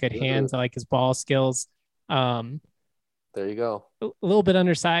coverage, got good hands. I like his ball skills. There you go. A little bit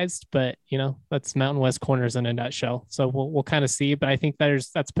undersized, but that's Mountain West corners in a nutshell. So we'll kind of see, but I think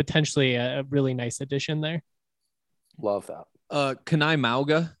that's potentially a really nice addition there. Love that. Kanai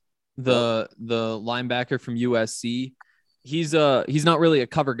Mauga, the linebacker from USC. He's not really a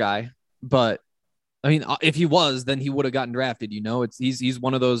cover guy, but I mean, if he was, then he would have gotten drafted. He's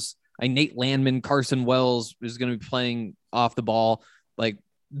one of those. Nate Landman, Carson Wells is going to be playing off the ball. Like,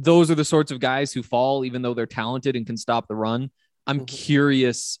 those are the sorts of guys who fall, even though they're talented and can stop the run. I'm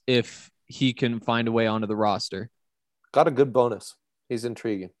curious if he can find a way onto the roster. Got a good bonus. He's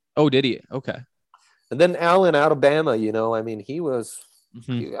intriguing. Oh, did he? Okay. And then Allen out of Bama, I mean, he was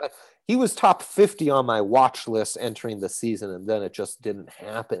he was top 50 on my watch list entering the season, and then it just didn't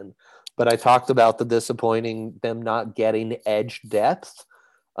happen. But I talked about the disappointing them not getting edge depth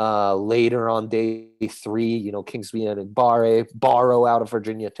later on day 3. Kingsby and Barrow out of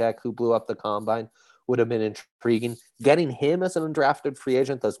Virginia Tech, who blew up the combine, would have been intriguing. Getting him as an undrafted free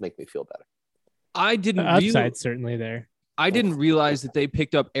agent does make me feel better. I didn't the upside certainly there. I didn't realize that they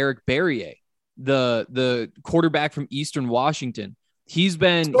picked up Eric Berrier, the quarterback from Eastern Washington. He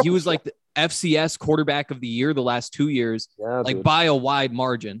was like the FCS quarterback of the year the last 2 years, by a wide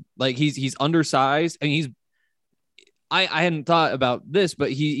margin. Like, he's undersized. I mean, I hadn't thought about this,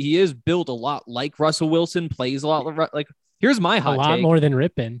 but he is built a lot like Russell Wilson, plays a lot like. Here's my hot take. A lot more than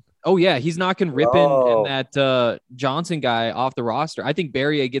Rippin. Oh yeah, he's knocking Rippin and that Johnson guy off the roster. I think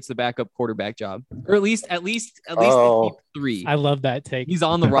Berrier gets the backup quarterback job, or at least they keep 3. I love that take. He's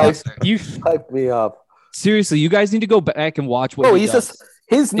on the roster. You hyped me up. Seriously, you guys need to go back and watch what he does.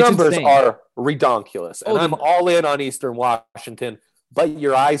 His numbers are redonkulous, and I'm all in on Eastern Washington. But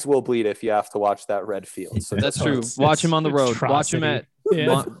your eyes will bleed if you have to watch that red field. So that's true. Watch him on the road. Watch him at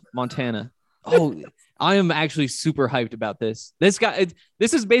Montana. Oh, I am actually super hyped about this. This guy.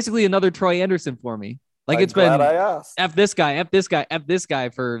 This is basically another Troy Anderson for me. Like, it's been F this guy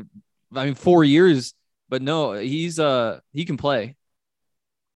for 4 years. But no, he can play.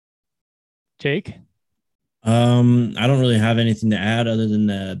 Jake. I don't really have anything to add other than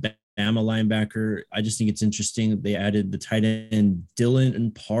the Bama linebacker. I just think it's interesting that they added the tight end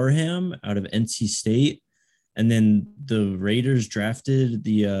Dylan Parham out of NC State, and then the Raiders drafted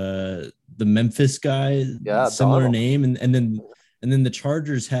the Memphis guy, similar Donald. name, and then the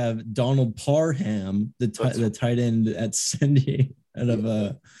Chargers have Donald Parham, the tight end at San Diego out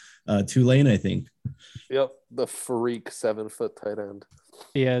of Tulane, I think. Yep, the freak 7-foot tight end.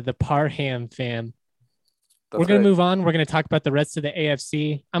 Yeah, the Parham fam. We're going to move on. We're going to talk about the rest of the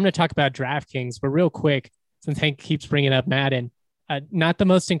AFC. I'm going to talk about DraftKings, but real quick, since Hank keeps bringing up Madden, not the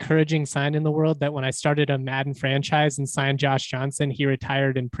most encouraging sign in the world that when I started a Madden franchise and signed Josh Johnson, he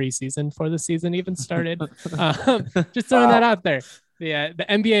retired in preseason before the season even started. Just throwing that out there. The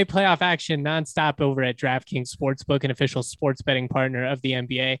NBA playoff action nonstop over at DraftKings Sportsbook, an official sports betting partner of the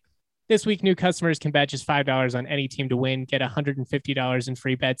NBA. This week, new customers can bet just $5 on any team to win, get $150 in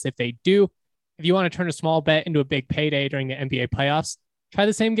free bets if they do. If you want to turn a small bet into a big payday during the NBA playoffs, try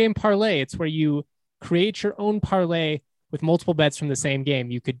the same game parlay. It's where you create your own parlay with multiple bets from the same game.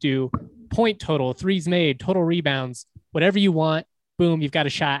 You could do point total, threes made, total rebounds, whatever you want. Boom, you've got a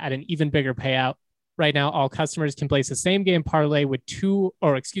shot at an even bigger payout. Right now, all customers can place the same game parlay with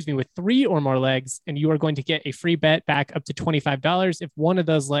 3 or more legs, and you are going to get a free bet back up to $25 if one of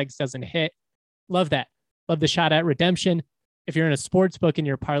those legs doesn't hit. Love that. Love the shot at redemption. If you're in a sports book and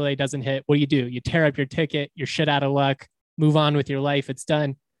your parlay doesn't hit, what do? You tear up your ticket, you're shit out of luck, move on with your life. It's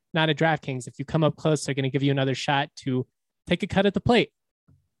done. Not at DraftKings. If you come up close, they're going to give you another shot to take a cut at the plate.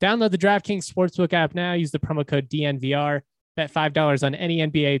 Download the DraftKings Sportsbook app now. Use the promo code DNVR. Bet $5 on any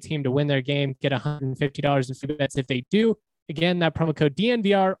NBA team to win their game. Get $150 in free bets if they do. Again, that promo code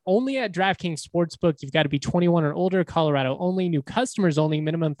DNVR only at DraftKings Sportsbook. You've got to be 21 or older. Colorado only. New customers only.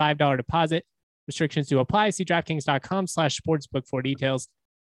 Minimum $5 deposit. Restrictions do apply. See DraftKings.com/sportsbook for details.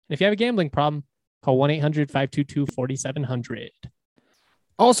 And if you have a gambling problem, call 1-800-522-4700.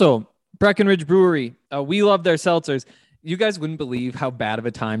 Also, Breckenridge Brewery. We love their seltzers. You guys wouldn't believe how bad of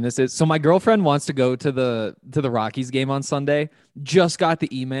a time this is. So my girlfriend wants to go to the Rockies game on Sunday. Just got the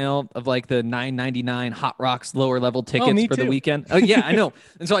email of like the $9.99 Hot Rocks lower level tickets for the weekend. Oh yeah, I know.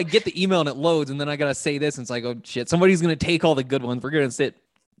 And so I get the email and it loads, and then I gotta say this, and it's like, oh shit, somebody's gonna take all the good ones. We're gonna sit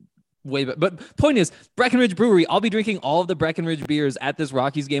way back. But point is, Breckenridge Brewery. I'll be drinking all of the Breckenridge beers at this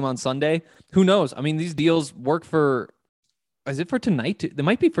Rockies game on Sunday. Who knows? I mean, these deals work for. Is it for tonight? They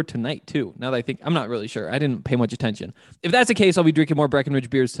might be for tonight too. Now that I think, I'm not really sure. I didn't pay much attention. If that's the case, I'll be drinking more Breckenridge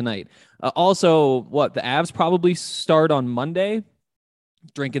beers tonight. Also, the Avs probably start on Monday.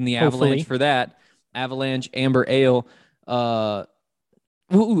 Drinking the Avalanche for that. Avalanche Amber Ale.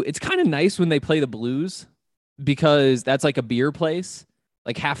 It's kind of nice when they play the Blues because that's like a beer place.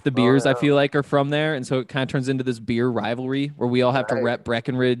 Like half the beers I feel like are from there, and so it kind of turns into this beer rivalry where we all have to rep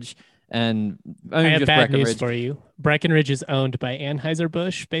Breckenridge. And I have bad news for you. Breckenridge is owned by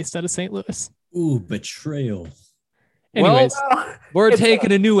Anheuser-Busch, based out of St. Louis. Ooh, betrayal. Anyways, we're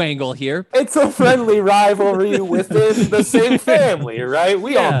taking a new angle here. It's a friendly rivalry within the same family, right?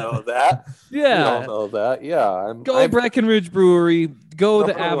 We all know that. Yeah. We all know that. Yeah. Go Breckenridge Brewery. Go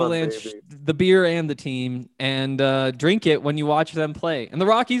the Avalanche, the beer and the team, and drink it when you watch them play. And the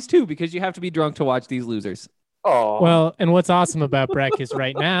Rockies, too, because you have to be drunk to watch these losers. Oh. Well, and what's awesome about Breck is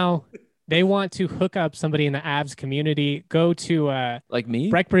right now they want to hook up somebody in the Avs community. Go to like me,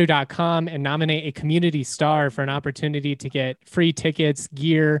 breckbrew.com and nominate a community star for an opportunity to get free tickets,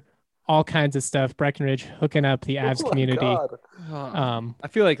 gear, all kinds of stuff. Breckenridge hooking up the Avs community. I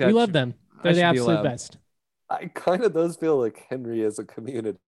feel like that we love them. They're the absolute best. I kind of does feel like Henry is a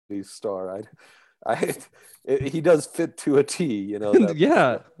community star. He does fit to a T, you know.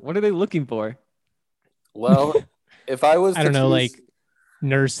 Yeah. What are they looking for? Well, if I was, I don't know, like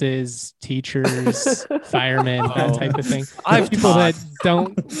nurses, teachers, firemen, that type of thing. People that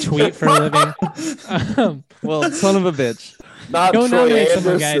don't tweet for a living. Well, son of a bitch. Go nominate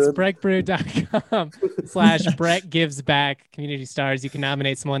someone, guys. breckbrew.com/Breck gives back community stars. You can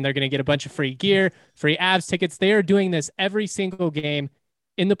nominate someone. They're going to get a bunch of free gear, free Avs tickets. They are doing this every single game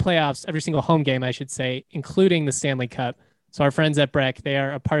in the playoffs, every single home game, I should say, including the Stanley Cup. So our friends at Breck, they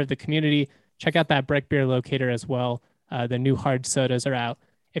are a part of the community. Check out that Breck beer locator as well. The new hard sodas are out.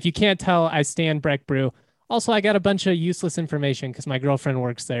 If you can't tell, I stand Breck Brew. Also, I got a bunch of useless information because my girlfriend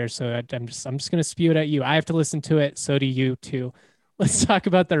works there, so I'm just going to spew it at you. I have to listen to it. So do you too. Let's talk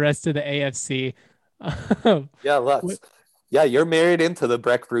about the rest of the AFC. Yeah, let's. Yeah, you're married into the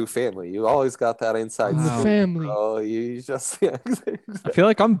Breck Brew family. You always got that inside family. Oh, you just. Yeah, I feel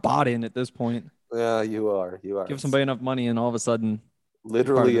like I'm bought in at this point. Yeah, you are. You are. Give somebody enough money, and all of a sudden,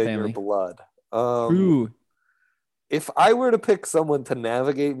 literally in your blood. True. If I were to pick someone to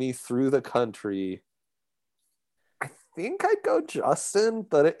navigate me through the country, I think I'd go Justin,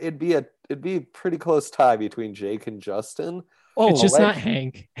 but it'd be a pretty close tie between Jake and Justin. Oh, it's just not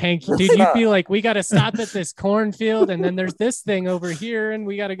Hank. Hank, dude, you'd be like, we got to stop at this cornfield, and then there's this thing over here, and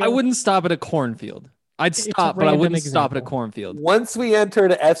we got to go. I wouldn't stop at a cornfield. I'd stop, but I wouldn't stop at a cornfield. Once we enter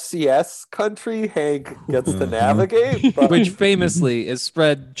the FCS country, Hank gets to navigate. But... Which famously is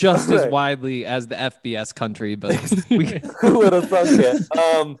spread just as widely as the FBS country. But who would have thunk it?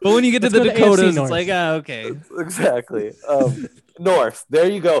 But when you get to the Dakotas, it's like, okay. Exactly. North, there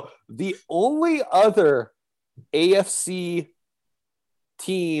you go. The only other AFC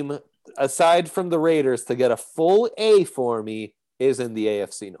team, aside from the Raiders, to get a full A for me is in the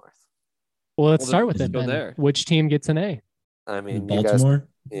AFC North. Well, let's start with it. Then. Which team gets an A? I mean, Baltimore.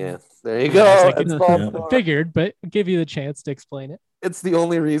 Yeah, there you go. It's Baltimore. Figured, but I'll give you the chance to explain it. It's the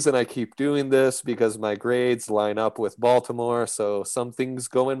only reason I keep doing this because my grades line up with Baltimore, so something's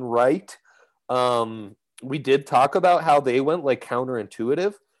going right. We did talk about how they went like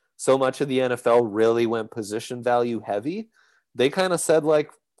counterintuitive. So much of the NFL really went position value heavy. They kind of said like,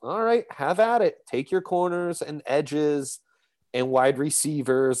 all right, have at it. Take your corners and edges and wide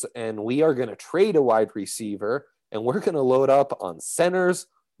receivers, and we are going to trade a wide receiver, and we're going to load up on centers,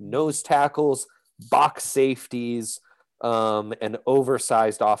 nose tackles, box safeties, and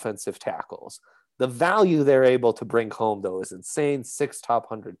oversized offensive tackles. The value they're able to bring home, though, is insane. 6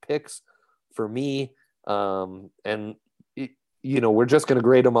 top 100 picks for me. And, we're just going to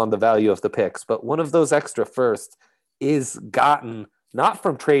grade them on the value of the picks. But one of those extra firsts is gotten not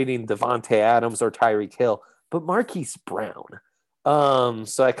from trading Devontae Adams or Tyreek Hill, but Marquise Brown.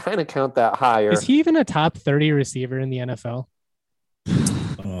 So I kind of count that higher. Is he even a top 30 receiver in the NFL?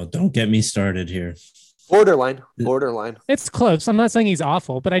 Oh, don't get me started here. Borderline. It's close. I'm not saying he's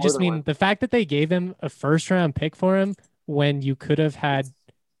awful, but I just mean the fact that they gave him a first-round pick for him when you could have had.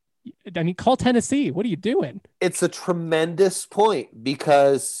 I mean, call Tennessee. What are you doing? It's a tremendous point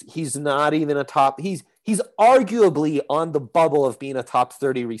because he's not even a top. He's arguably on the bubble of being a top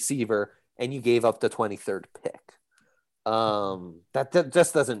 30 receiver, and you gave up the 23rd pick. That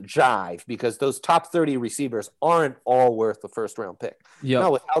just doesn't jive, because those top 30 receivers aren't all worth the first round pick. Yeah.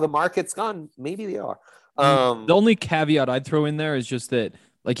 Now, with how the market's gone, maybe they are. The only caveat I'd throw in there is just that,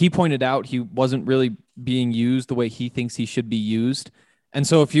 like he pointed out, he wasn't really being used the way he thinks he should be used. And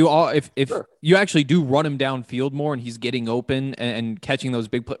so if you actually do run him downfield more and he's getting open and catching those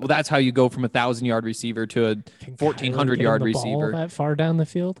big plays, well, that's how you go from a 1,000-yard receiver to a 1,400-yard receiver. That far down the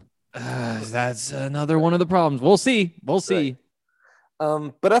field. That's another one of the problems. We'll see. Right.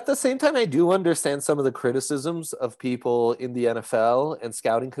 But at the same time, I do understand some of the criticisms of people in the NFL and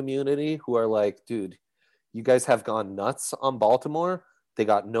scouting community who are like, dude, you guys have gone nuts on Baltimore. They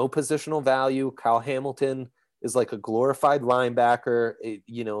got no positional value. Kyle Hamilton is like a glorified linebacker.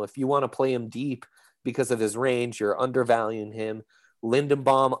 If you want to play him deep because of his range, you're undervaluing him.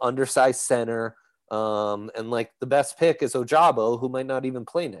 Lindenbaum, undersized center. And like the best pick is Ojabo, who might not even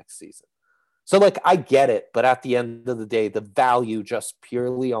play next season. So like, I get it, but at the end of the day, the value just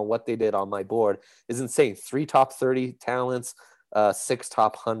purely on what they did on my board is insane. 3 top 30 talents, 6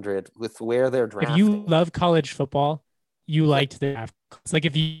 top 100 with where they're drafting. If you love college football, you liked the draft. It's like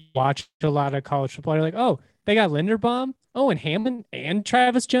if you watch a lot of college football, you're like, oh, they got Linderbaum, and Hammond and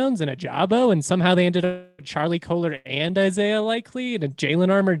Travis Jones and Ojabo, and somehow they ended up with Charlie Kohler and Isaiah Likely and a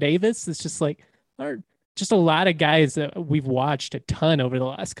Jalen Armour Davis. It's just like, just a lot of guys that we've watched a ton over the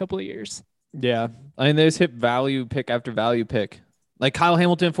last couple of years. Yeah. I mean, they just hit value pick after value pick. Like Kyle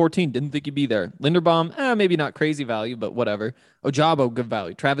Hamilton, 14, didn't think he'd be there. Linderbaum, maybe not crazy value, but whatever. Ojabo, good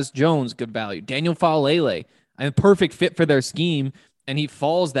value. Travis Jones, good value. Daniel Faalele, perfect fit for their scheme, and he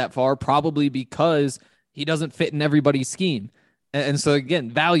falls that far probably because he doesn't fit in everybody's scheme. And so, again,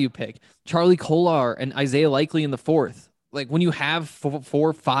 value pick. Charlie Kohler and Isaiah Likely in the 4th. Like when you have 5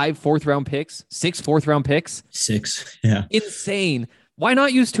 4th-round picks, 6 4th-round picks. 6, yeah. Insane. Why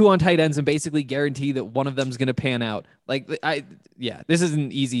not use 2 on tight ends and basically guarantee that one of them is going to pan out? This is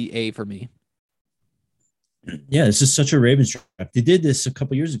an easy A for me. Yeah, this is such a Ravens draft. They did this a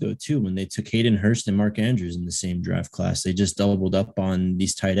couple years ago too when they took Hayden Hurst and Mark Andrews in the same draft class. They just doubled up on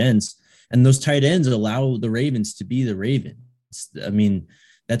these tight ends, and those tight ends allow the Ravens to be the Ravens. I mean,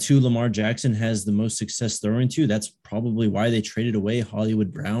 that's who Lamar Jackson has the most success throwing to. That's probably why they traded away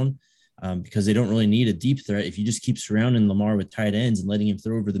Hollywood Brown, because they don't really need a deep threat. If you just keep surrounding Lamar with tight ends and letting him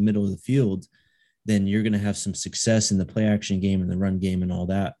throw over the middle of the field, then you're going to have some success in the play action game and the run game and all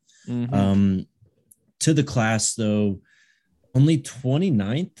that. Mm-hmm. To the class, though, only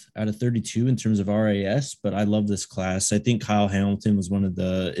 29th out of 32 in terms of RAS, but I love this class. I think Kyle Hamilton was one of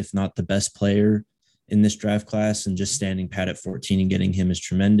the, if not the best player in this draft class, and just standing pat at 14 and getting him is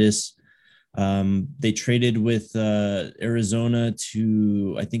tremendous. They traded with Arizona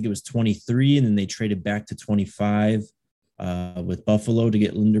to, I think it was 23, and then they traded back to 25 with Buffalo to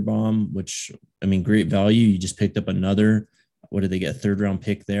get Linderbaum, which, I mean, great value. You just picked up another, what did they get, 3rd-round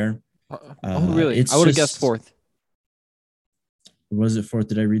pick there? Really? I would have guessed 4th. Was it 4th?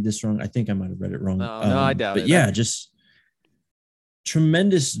 Did I read this wrong? I think I might have read it wrong. No, I doubt it. But yeah, just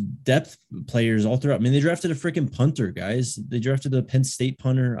tremendous depth players all throughout. I mean, they drafted a freaking punter, guys. They drafted a Penn State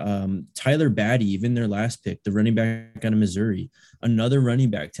punter, Tyler Batty, even their last pick, the running back out of Missouri, another running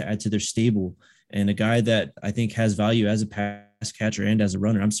back to add to their stable, and a guy that I think has value as a pass catcher and as a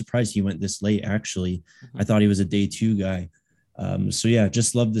runner. I'm surprised he went this late, actually. Mm-hmm. I thought he was a day 2 guy. So yeah,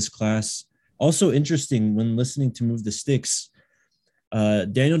 just love this class. Also interesting when listening to Move the Sticks,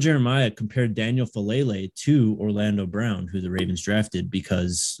 Daniel Jeremiah compared Daniel Faalele to Orlando Brown, who the Ravens drafted,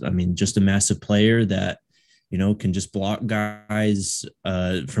 because, I mean, just a massive player that, can just block guys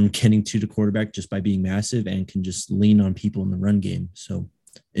from getting to the quarterback just by being massive, and can just lean on people in the run game. So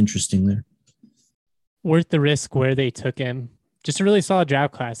interesting there. Worth the risk where they took him. Just a really solid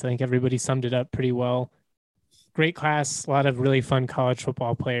draft class. I think everybody summed it up pretty well. Great class, a lot of really fun college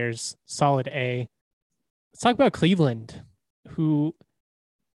football players, solid A. Let's talk about Cleveland, who,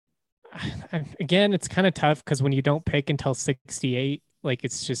 again, it's kind of tough because when you don't pick until 68, like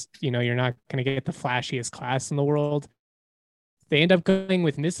it's just, you're not going to get the flashiest class in the world. They end up going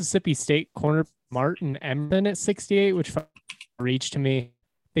with Mississippi State corner Martin Emerson at 68, which reached to me.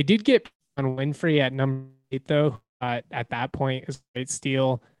 They did get on Winfrey at number 8, though. At that point, is a great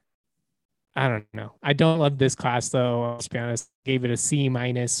steal. I don't know. I don't love this class, though. I'll just be honest. Gave it a C-.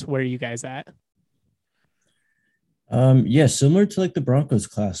 Where are you guys at? Yeah, similar to like the Broncos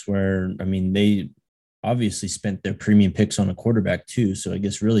class, where, I mean, they obviously spent their premium picks on a quarterback too. So I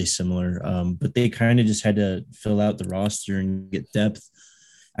guess really similar. But they kind of just had to fill out the roster and get depth.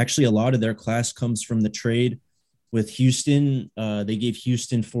 Actually, a lot of their class comes from the trade. with Houston, they gave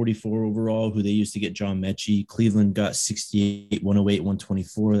Houston 44 overall, who they used to get John Mechie. Cleveland got 68, 108,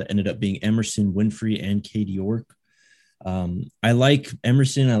 124. That ended up being Emerson, Winfrey, and Katie York. I like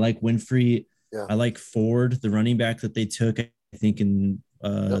Emerson. I like Winfrey. Yeah. I like Ford, the running back that they took, I think in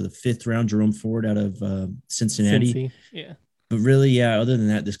the 5th round, Jerome Ford out of Cincinnati. Cincy. Yeah. But really, yeah, other than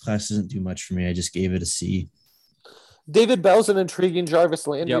that, this class doesn't do much for me. I just gave it a C. David Bell's an intriguing Jarvis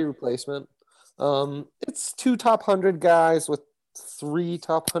Landry replacement. It's 2 top 100 guys with 3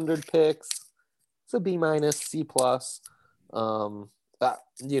 top 100 picks. It's a B-, C+.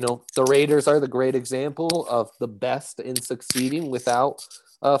 The Raiders are the great example of the best in succeeding without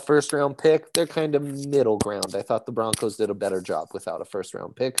a first-round pick. They're kind of middle ground. I thought the Broncos did a better job without a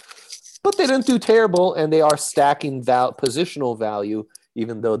first-round pick. But they didn't do terrible, and they are stacking positional value,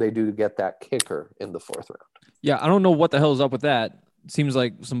 even though they do get that kicker in the 4th round. Yeah, I don't know what the hell is up with that. Seems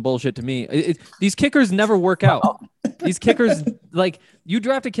like some bullshit to me. These kickers never work out. These kickers, like, you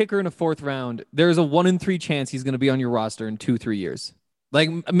draft a kicker in a 4th round, there's a 1 in 3 chance he's going to be on your roster in 2-3 years. Like,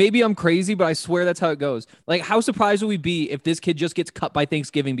 maybe I'm crazy, but I swear that's how it goes. Like, how surprised would we be if this kid just gets cut by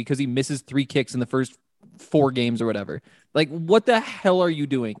Thanksgiving because he misses 3 kicks in the first 4 games or whatever? Like, what the hell are you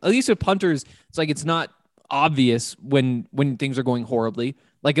doing? At least with punters, it's like it's not obvious when things are going horribly.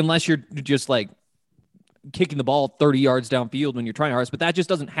 Like, unless you're just like kicking the ball 30 yards downfield when you're trying hard, but that just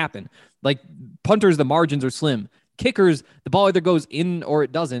doesn't happen. Like, punters, the margins are slim. Kickers, the ball either goes in or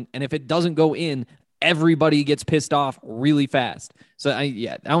it doesn't, and if it doesn't go in, everybody gets pissed off really fast. So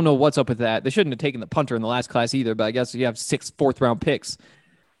I don't know what's up with that. They shouldn't have taken the punter in the last class either, but I guess you have 6 4th-round picks.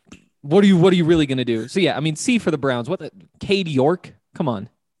 What are you really going to do? So yeah, I mean, C for the Browns. What the Cade York? Come on.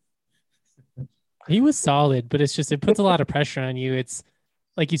 He was solid, but it's just, it puts a lot of pressure on you. It's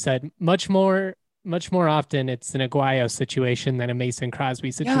like you said, much more often it's an Aguayo situation than a Mason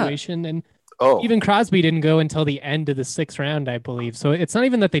Crosby situation. And even Crosby didn't go until the end of the 6th round, I believe. So it's not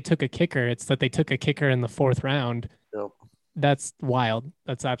even that they took a kicker. It's that they took a kicker in the 4th round. Yep. That's wild.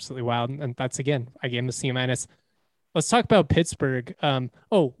 That's absolutely wild. And that's, again, I gave him a C-. Let's talk about Pittsburgh.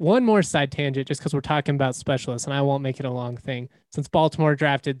 One more side tangent, just because we're talking about specialists, and I won't make it a long thing. Since Baltimore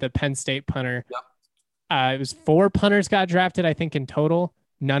drafted the Penn State punter, it was 4 punters got drafted, I think, in total.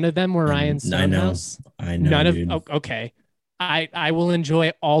 None of them were Ryan Stonehouse. I know. Okay. I will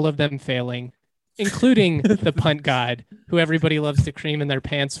enjoy all of them failing, including the punt god, who everybody loves to cream in their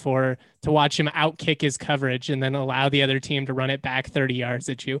pants for, to watch him outkick his coverage and then allow the other team to run it back 30 yards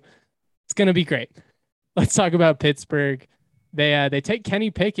at you. It's going to be great. Let's talk about Pittsburgh. They take Kenny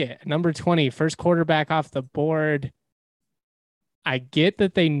Pickett, number 20, first quarterback off the board. I get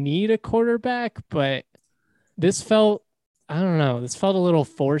that they need a quarterback, but this felt a little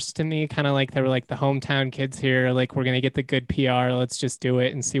forced to me, kind of like they were like the hometown kids here, like, we're going to get the good PR, let's just do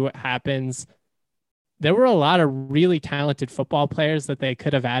it and see what happens. There were a lot of really talented football players that they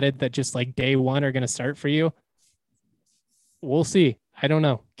could have added that just like day one are going to start for you. We'll see. I don't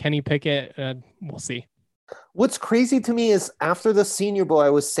know. Kenny Pickett, we'll see. What's crazy to me is after the Senior Bowl, I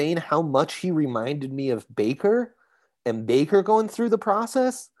was saying how much he reminded me of Baker, and Baker going through the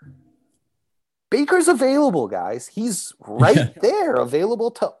process. Baker's available, guys. He's right there,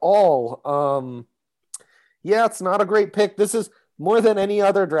 available to all. It's not a great pick. This is more than any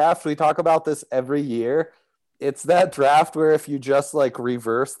other draft. We talk about this every year. It's that draft where if you just like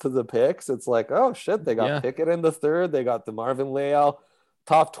reverse to the picks, it's like, oh shit, they got Pickett in the 3rd. They got DeMarvin Leal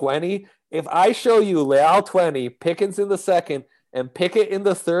top 20. If I show you Leal 20, Pickens in the 2nd, and Pickett in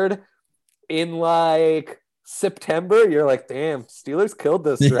the 3rd in like September, you're like, damn, Steelers killed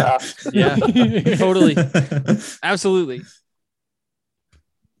this draft. Yeah, totally. Absolutely.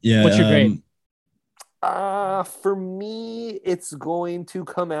 Yeah. What's your grade? For me, it's going to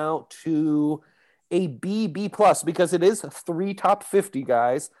come out to a B+, because it is 3 top 50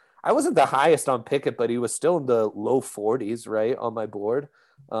 guys. I wasn't the highest on Pickett, but he was still in the low 40s, right, on my board.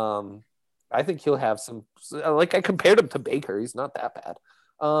 I think he'll have some, like, I compared him to Baker. He's not that bad.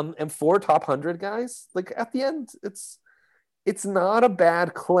 And 4 top 100 guys, like, at the end, it's not a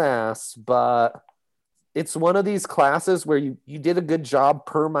bad class, but it's one of these classes where you did a good job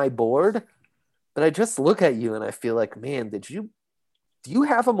per my board, but I just look at you and I feel like, man, do you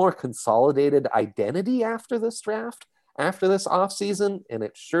have a more consolidated identity after this draft, after this offseason? And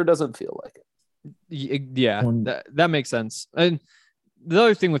it sure doesn't feel like it. Yeah, that makes sense. And the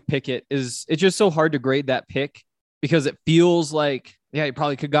other thing with Pickett is it's just so hard to grade that pick because it feels like, you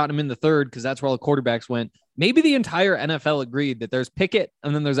probably could have gotten him in the 3rd because that's where all the quarterbacks went. Maybe the entire NFL agreed that there's Pickett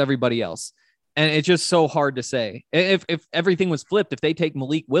and then there's everybody else. And it's just so hard to say. If everything was flipped, if they take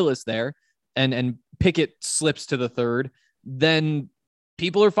Malik Willis there and Pickett slips to the 3rd, then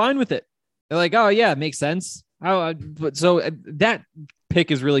people are fine with it. They're like, oh yeah, it makes sense. But so that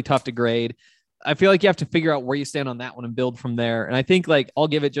pick is really tough to grade. I feel like you have to figure out where you stand on that one and build from there. And I think like I'll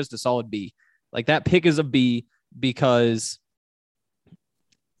give it just a solid B. Like that pick is a B because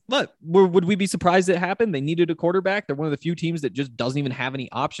would we be surprised it happened? They needed a quarterback. They're one of the few teams that just doesn't even have any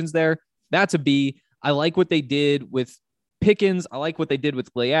options there. That's a B. I like what they did with Pickens. I like what they did with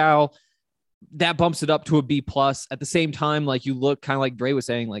Leal. That bumps it up to a B plus. At the same time, like you look kind of like Dre was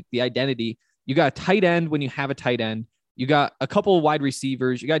saying, like the identity. You got a tight end when you have a tight end. You got a couple of wide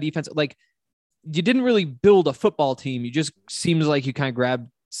receivers. You got defense. Like you didn't really build a football team. You just seems like you kind of grabbed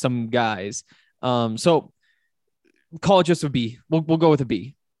some guys. So call it just a B. We'll go with a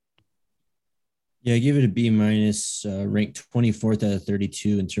B. Yeah, I give it a B minus, ranked 24th out of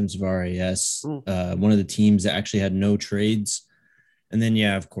 32 in terms of RAS. One of the teams that actually had no trades. And then,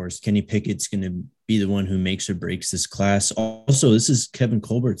 yeah, of course, Kenny Pickett's going to be the one who makes or breaks this class. Also, this is Kevin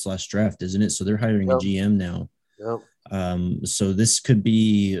Colbert's last draft, isn't it? So they're hiring a GM now. Yep. So this could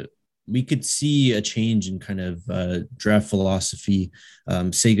be, we could see a change in kind of draft philosophy,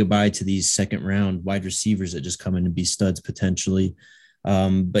 say goodbye to these second round wide receivers that just come in and be studs potentially.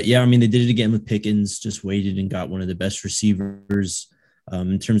 But yeah, I mean, they did it again with Pickens, just waited and got one of the best receivers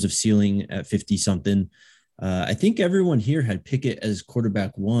in terms of ceiling at 50 something. I think everyone here had Pickett as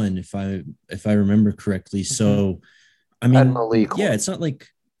quarterback one, if I remember correctly. So, I mean, yeah, it's not like,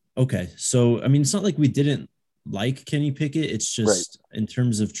 okay. So, I mean, it's not like we didn't like Kenny Pickett. It's just in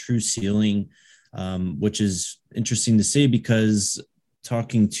terms of true ceiling, which is interesting to say because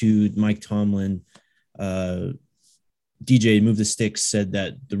talking to Mike Tomlin, DJ Move the Sticks said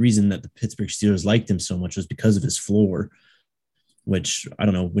that the reason that the Pittsburgh Steelers liked him so much was because of his floor, which I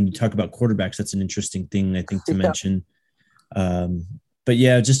don't know. When you talk about quarterbacks, that's an interesting thing, I think, to mention. But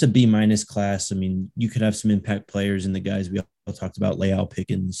yeah, just a B minus class. I mean, you could have some impact players and the guys we all talked about, Leal,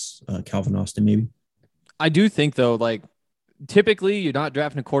 Pickens, Calvin Austin, maybe. I do think, though, like typically you're not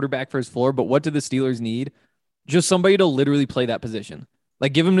drafting a quarterback for his floor, but what do the Steelers need? Just somebody to literally play that position.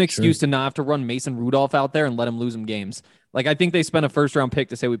 Like, give him an excuse to not have to run Mason Rudolph out there and let him lose him games. Like, I think they spent a first-round pick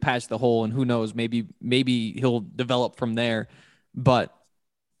to say we patched the hole, and who knows, maybe he'll develop from there. But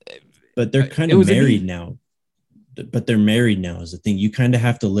they're kind of married now. But they're married now is the thing. You kind of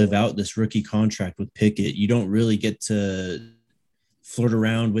have to live out this rookie contract with Pickett. You don't really get to flirt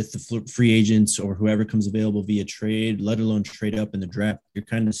around with the free agents or whoever comes available via trade, let alone trade up in the draft. You're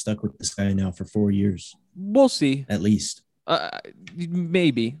kind of stuck with this guy now for 4 years. We'll see. At least.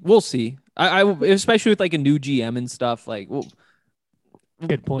 Maybe we'll see. I especially with like a new GM and stuff. Like,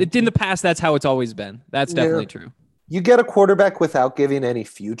 good point. In the past, that's how it's always been. That's definitely true. You get a quarterback without giving any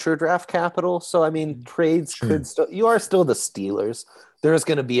future draft capital. So I mean, trades could still. You are still the Steelers. There's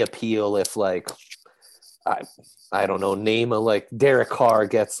going to be appeal if like, I don't know, name a like Derek Carr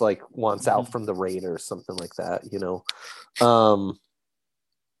wants out from the Raiders, something like that. You know,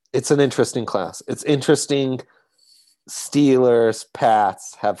 it's an interesting class. It's interesting. Steelers,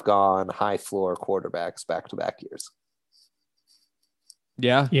 Pats have gone high floor quarterbacks back-to-back years.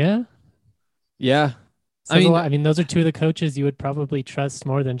 Yeah. So I mean, those are two of the coaches you would probably trust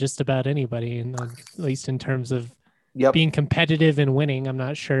more than just about anybody, and at least in terms of being competitive and winning. I'm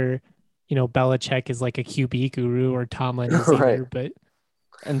not sure, Belichick is like a QB guru or Tomlin is either, but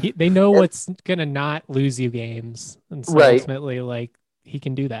they know what's gonna not lose you games, and so ultimately, like he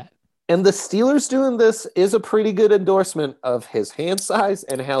can do that. And the Steelers doing this is a pretty good endorsement of his hand size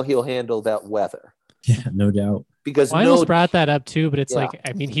and how he'll handle that weather. Yeah, no doubt. Because I almost brought that up too, but it's like,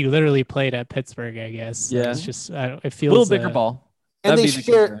 I mean, he literally played at Pittsburgh, I guess. Yeah, it's just it feels a little bigger ball. And they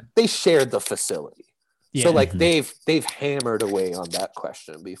shared the facility. Yeah. So like they've hammered away on that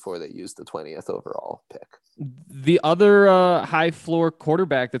question before they used the 20th overall pick. The other high floor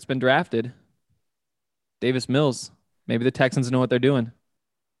quarterback that's been drafted, Davis Mills. Maybe the Texans know what they're doing.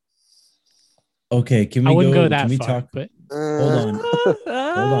 Okay, can we go that far? But hold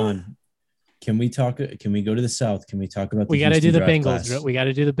on. Can we go to the South? Can we talk about the We got to do the Bengals. Class? We got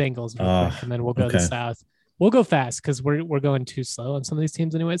to do the Bengals real quick, and then we'll go to the South. We'll go fast because we're going too slow on some of these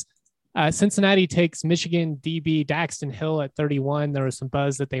teams anyways. Cincinnati takes Michigan DB Daxton Hill at 31. There was some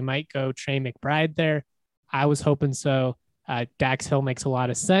buzz that they might go Trey McBride there. I was hoping so. Dax Hill makes a lot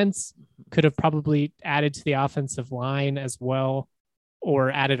of sense. Could have probably added to the offensive line as well,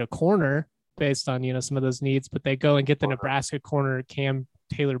 or added a corner based on, some of those needs, but they go and get the Nebraska corner Cam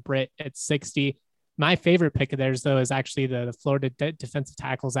Taylor-Britt at 60. My favorite pick of theirs, though, is actually the Florida defensive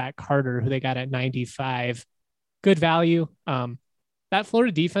tackle Zach Carter, who they got at 95. Good value. That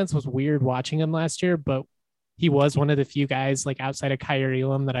Florida defense was weird watching him last year, but he was one of the few guys like outside of Kaiir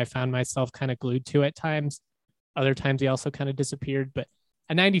Elam that I found myself kind of glued to at times. Other times he also kind of disappeared, but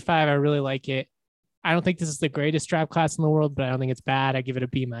at 95, I really like it. I don't think this is the greatest draft class in the world, but I don't think it's bad. I give it a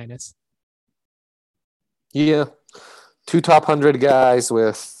B-. Yeah. 2 top 100 guys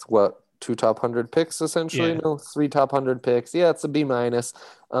with what? 2 top 100 picks, essentially? Yeah. No, 3 top 100 picks. Yeah, it's a B-.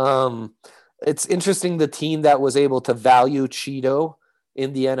 It's interesting the team that was able to value Cheeto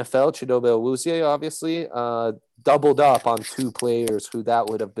in the NFL, Chidobe Awuzie, obviously, doubled up on 2 players who that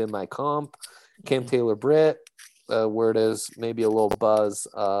would have been my comp. Cam Taylor-Britt, word is maybe a little buzz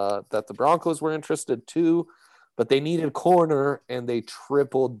that the Broncos were interested too, but they needed corner and they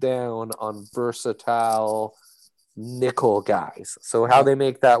tripled down on versatile nickel guys. So how they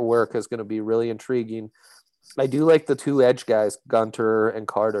make that work is going to be really intriguing. I do like the 2 edge guys, Gunter and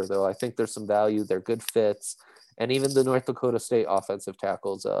Carter, though. I think there's some value. They're good fits. And even the North Dakota State offensive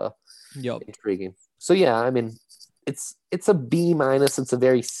tackles intriguing. So, yeah, I mean, it's a B-. It's a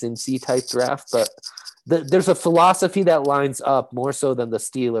very Cincy type draft, but there's a philosophy that lines up more so than the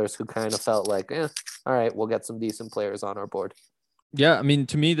Steelers, who kind of felt like, all right, we'll get some decent players on our board. Yeah, I mean,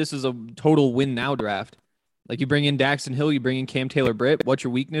 to me, this is a total win now draft. Like, you bring in Daxton Hill, you bring in Cam Taylor-Britt. What's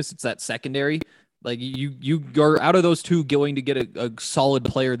your weakness? It's that secondary. Like, you are out of those 2 going to get a solid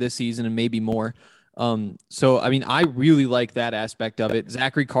player this season and maybe more. So, I mean, I really like that aspect of it.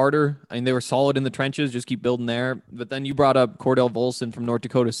 Zachary Carter, I mean, they were solid in the trenches, just keep building there. But then you brought up Cordell Volson from North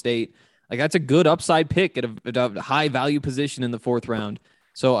Dakota State. Like, that's a good upside pick at a high value position in the 4th round.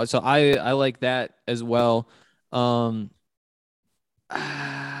 So I like that as well. I'll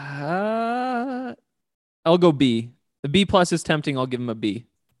go B. The B+ is tempting. I'll give him a B.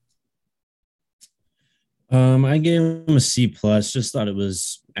 I gave him a C+. Just thought it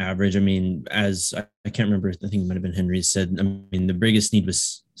was average. I mean, as I can't remember, I think it might have been Henry said, I mean, the biggest need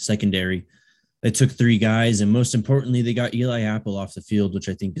was secondary. They took 3 guys, and most importantly, they got Eli Apple off the field, which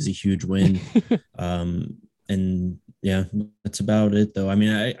I think is a huge win. And yeah, that's about it, though. I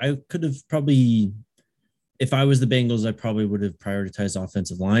mean, I could have probably, if I was the Bengals, I probably would have prioritized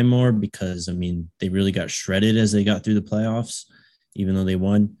offensive line more because, I mean, they really got shredded as they got through the playoffs, even though they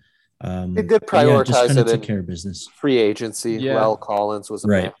won. They did prioritize it in care of business. Free agency. Yeah. Well, Collins was a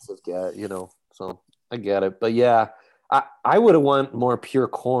massive get, so I get it. But yeah, I would have went more pure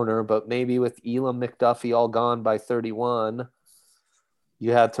corner, but maybe with Elam McDuffie all gone by 31,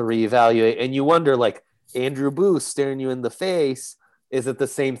 you had to reevaluate. And you wonder, like, Andrew Booth staring you in the face, is it the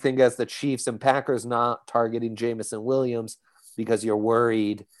same thing as the Chiefs and Packers not targeting Jameson Williams because you're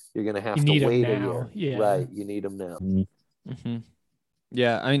worried you're going to have to wait a year? Yeah. Right, you need him now. Mm-hmm.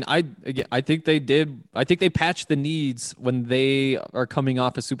 Yeah, I mean, I think they did. I think they patched the needs when they are coming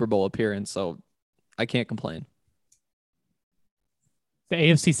off a Super Bowl appearance, so I can't complain. The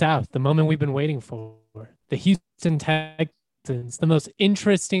AFC South, the moment we've been waiting for. The Houston Texans, the most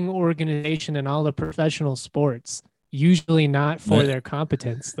interesting organization in all of professional sports. Usually not for their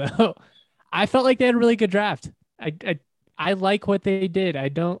competence, though. I felt like they had a really good draft. I like what they did. I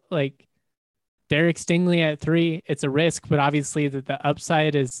don't like Derek Stingley at 3. It's a risk, but obviously the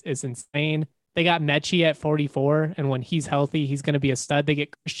upside is insane. They got Mechie at 44, and when he's healthy, he's going to be a stud. They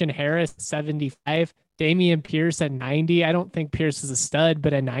get Christian Harris 75, Dameon Pierce at 90. I don't think Pierce is a stud,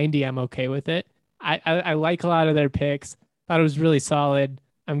 but at 90, I'm okay with it. I like a lot of their picks. Thought it was really solid.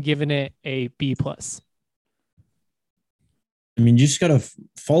 I'm giving it a B+. I mean, you just got to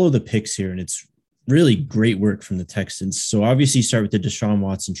follow the picks here, and it's really great work from the Texans. So obviously you start with the Deshaun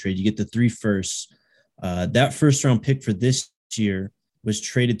Watson trade. You get the 3 firsts. That first round pick for this year was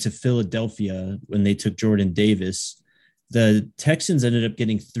traded to Philadelphia when they took Jordan Davis. The Texans ended up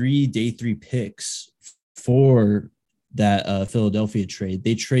getting 3 day 3 picks for that Philadelphia trade.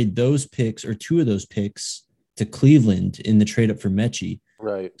 They trade those picks, or 2 of those picks, to Cleveland in the trade up for Mechie.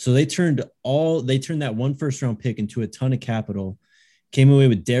 Right. So they turned that 1 first round pick into a ton of capital. Came away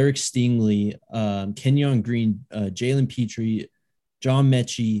with Derek Stingley, Kenyon Green, Jalen Petrie, John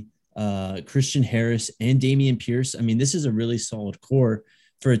Mechie, Christian Harris, and Dameon Pierce. I mean, this is a really solid core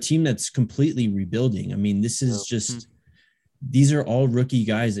for a team that's completely rebuilding. I mean, this is just, these are all rookie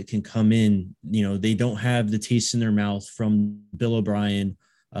guys that can come in. You know, they don't have the taste in their mouth from Bill O'Brien,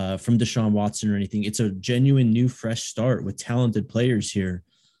 from Deshaun Watson or anything. It's a genuine new, fresh start with talented players here.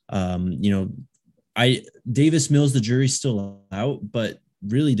 Davis Mills, the jury's still out, but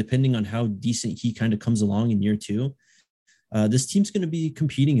really depending on how decent he kind of comes along in year 2, this team's going to be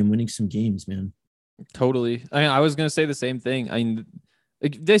competing and winning some games, man. Totally. I was going to say the same thing. I mean,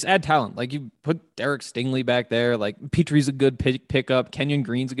 like, they just add talent. Like, you put Derek Stingley back there. Like, Petrie's a good pickup. Kenyon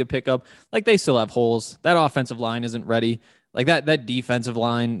Green's a good pickup. Like, they still have holes. That offensive line isn't ready. Like, that defensive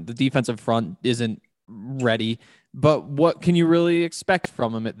line, the defensive front isn't ready. But what can you really expect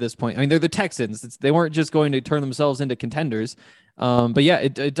from them at this point? I mean, they're the Texans. They weren't just going to turn themselves into contenders. But yeah,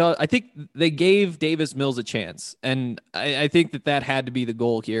 it does. I think they gave Davis Mills a chance, and I think that had to be the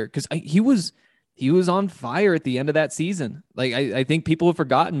goal here because he was on fire at the end of that season. Like I think people have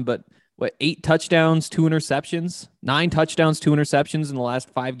forgotten, but 8 touchdowns, 2 interceptions, 9 touchdowns, 2 interceptions in the last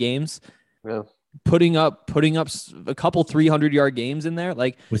 5 games. Yeah. Putting up a couple 300-yard games in there,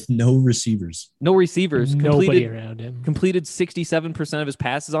 like with no receivers, nobody around him. Completed 67% of his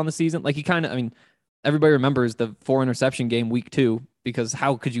passes on the season. Like everybody remembers the 4 interception game week 2 because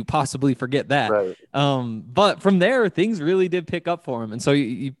how could you possibly forget that? Right. But from there, things really did pick up for him, and so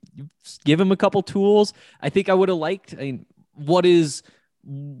you give him a couple tools. I think I would have liked. What is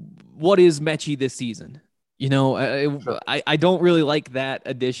Mechie this season? I don't really like that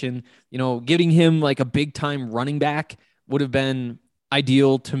addition. Getting him like a big time running back would have been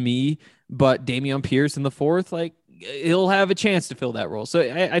ideal to me, but Dameon Pierce in the 4th, like he'll have a chance to fill that role. So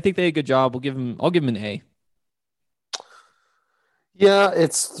I think they did a good job. I'll give him an A. Yeah,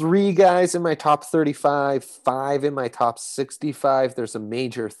 it's 3 guys in my top 35, 5 in my top 65. There's a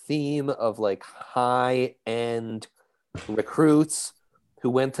major theme of like high end recruits who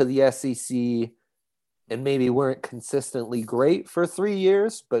went to the SEC and maybe weren't consistently great for 3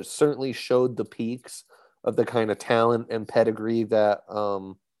 years, but certainly showed the peaks of the kind of talent and pedigree that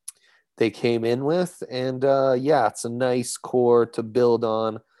they came in with. And it's a nice core to build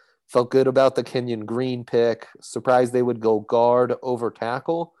on. Felt good about the Kenyon Green pick. Surprised they would go guard over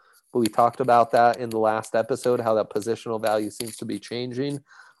tackle, but we talked about that in the last episode, how that positional value seems to be changing.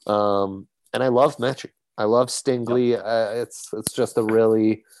 And I love Mechie. I love Stingley. It's just a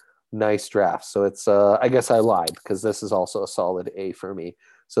really nice draft. So it's I guess I lied because this is also a solid A for me.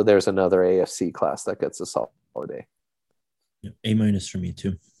 So there's another AFC class that gets a solid A. Yeah, A- for me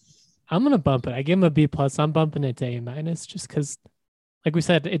too. I'm gonna bump it. I give him a B+. I'm bumping it to A- just because, like we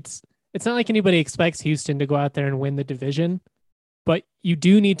said, it's not like anybody expects Houston to go out there and win the division, but you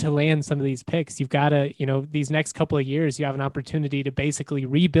do need to land some of these picks. You've got to, these next couple of years, you have an opportunity to basically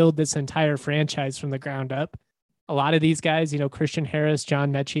rebuild this entire franchise from the ground up. A lot of these guys, Christian Harris,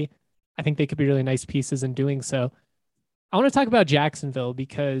 John Mechie, I think they could be really nice pieces in doing so. I want to talk about Jacksonville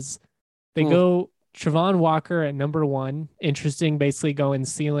because they go Travon Walker at number 1. Interesting, basically going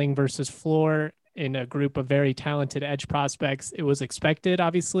ceiling versus floor in a group of very talented edge prospects. It was expected,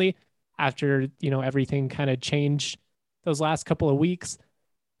 obviously, after, everything kind of changed those last couple of weeks.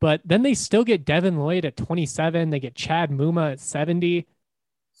 But then they still get Devin Lloyd at 27. They get Chad Muma at 70.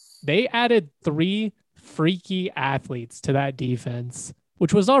 They added 3 freaky athletes to that defense,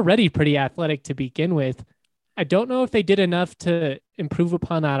 which was already pretty athletic to begin with. I don't know if they did enough to improve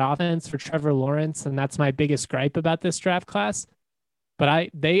upon that offense for Trevor Lawrence, and that's my biggest gripe about this draft class. But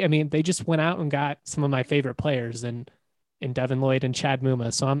they just went out and got some of my favorite players in Devin Lloyd and Chad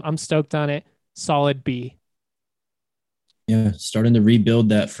Muma. So I'm stoked on it. Solid B. Yeah, starting to rebuild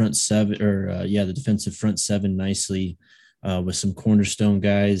that front 7 the defensive front 7 nicely with some cornerstone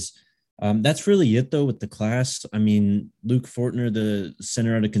guys. That's really it though with the class. I mean, Luke Fortner, the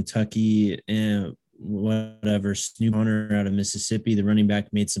center out of Kentucky, and whatever, Snoop Hunter out of Mississippi, the running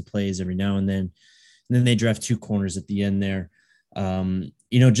back, made some plays every now and then. And then they draft 2 corners at the end there.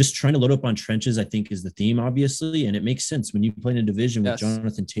 Just trying to load up on trenches, I think, is the theme, obviously. And it makes sense when you play in a division with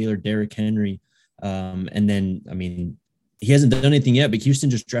Jonathan Taylor, Derrick Henry. And then, he hasn't done anything yet, but Houston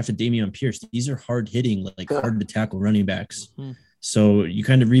just drafted Dameon Pierce. These are hard hitting, hard to tackle running backs. Mm-hmm. So you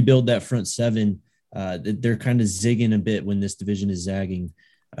kind of rebuild that front 7. They're kind of zigging a bit when this division is zagging.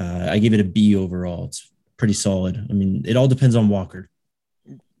 I give it a B overall. It's pretty solid. It all depends on Walker.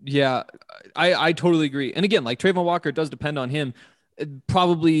 Yeah, I totally agree. And again, like Travon Walker, it does depend on him.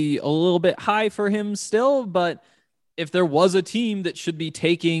 Probably a little bit high for him still, but if there was a team that should be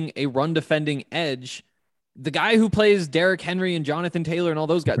taking a run defending edge, the guy who plays Derrick Henry and Jonathan Taylor and all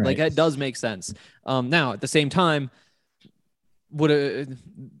those guys, right, that does make sense. Now, at the same time, they're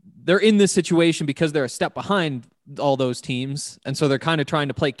in this situation because they're a step behind all those teams. And so they're kind of trying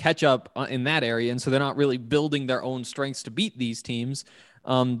to play catch up in that area. And so they're not really building their own strengths to beat these teams.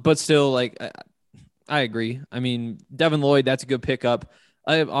 But still, I agree. Devin Lloyd, that's a good pickup.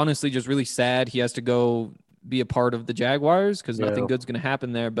 I'm honestly just really sad he has to go be a part of the Jaguars because nothing good's going to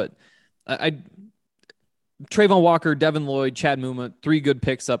happen there. But Travon Walker, Devin Lloyd, Chad Muma, 3 good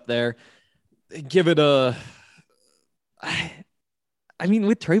picks up there. Give it with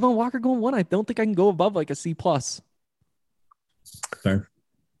Travon Walker going 1, I don't think I can go above a C+. Fair.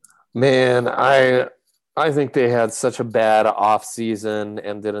 Man, I think they had such a bad offseason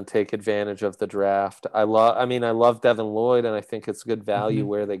and didn't take advantage of the draft. I love Devin Lloyd, and I think it's good value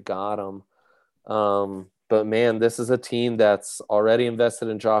where they got him. But man, this is a team that's already invested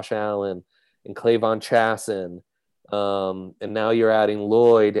in Josh Allen and Clavon Chasen. And now you're adding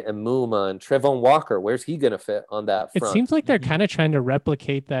Lloyd and Muma and Trevon Walker. Where's he going to fit on that front? It seems like they're kind of trying to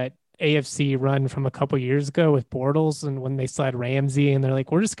replicate that AFC run from a couple years ago with Bortles and when they still had Ramsey, and they're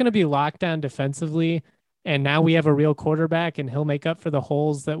like, we're just going to be locked down defensively. And now we have a real quarterback and he'll make up for the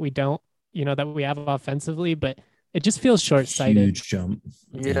holes that we don't, that we have offensively, but it just feels short-sighted. Huge jump.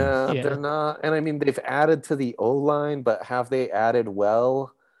 Yeah, they're not. And I mean, they've added to the O-line, but have they added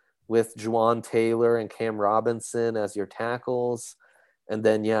well with Juwan Taylor and Cam Robinson as your tackles? And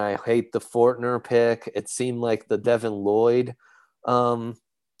then, I hate the Fortner pick. It seemed like the Devin Lloyd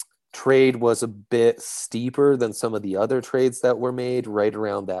trade was a bit steeper than some of the other trades that were made right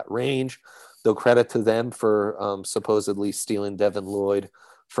around that range. Though credit to them for supposedly stealing Devin Lloyd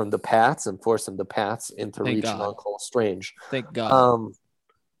from the Pats and forcing the Pats into reaching on Cole Strange. Thank God.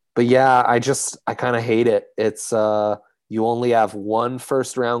 But yeah, I kind of hate it. It's you only have one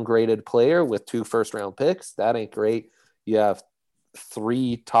first round graded player with 2 first round picks. That ain't great. You have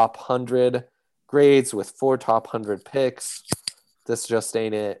 3 top 100 grades with 4 top 100 picks. This just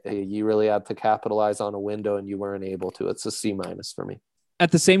ain't it. You really had to capitalize on a window and you weren't able to. It's a C- for me.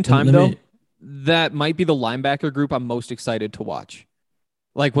 At the same time, though, that might be the linebacker group I'm most excited to watch.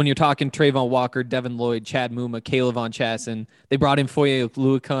 Like when you're talking Trayvon Walker, Devin Lloyd, Chad Muma, Caleb Von Chassen, they brought in Foye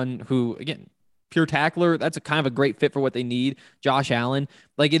Oluokun, who, again, pure tackler. That's a kind of a great fit for what they need. Josh Allen.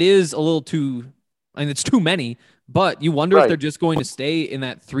 Like, it is a little too, it's too many, but you wonder if they're just going to stay in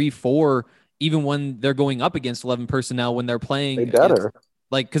that 3-4, even when they're going up against 11 personnel when they're playing. They better.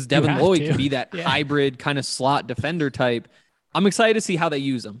 Because Devin Lloyd can be that hybrid kind of slot defender type. I'm excited to see how they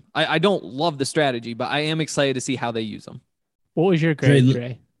use them. I don't love the strategy, but I am excited to see how they use them. What was your grade,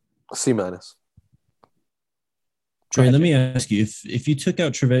 Dre? C-. Trey, let me ask you, if you took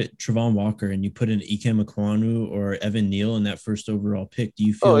out Trevon Walker and you put in Ikem Ekwonu or Evan Neal in that first overall pick, do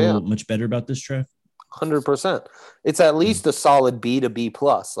you feel much better about this draft? 100%. It's at least a solid B to B+.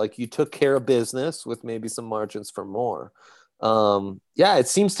 Like, you took care of business with maybe some margins for more. It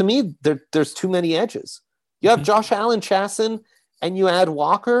seems to me there's too many edges. You have Josh Allen, Chasen, and you add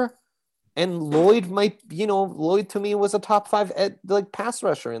Walker. And Lloyd Lloyd to me was a top 5 pass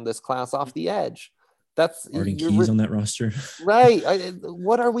rusher in this class off the edge. That's Arden Keys on that roster. Right.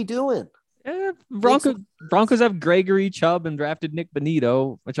 What are we doing? Broncos have Gregory Chubb and drafted Nick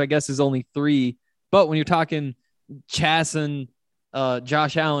Benito, which I guess is only 3. But when you're talking Chasen,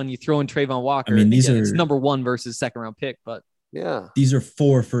 Josh Allen, you throw in Trayvon Walker. It's number 1 versus second round pick, but yeah, these are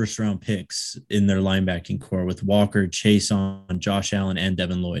 4 first round picks in their linebacking core with Walker, Chason, Josh Allen, and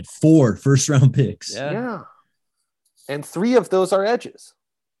Devin Lloyd. 4 first round picks. Yeah. And 3 of those are edges.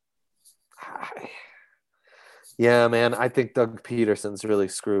 Yeah, man, I think Doug Peterson's really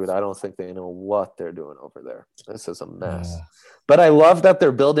screwed. I don't think they know what they're doing over there. This is a mess. But I love that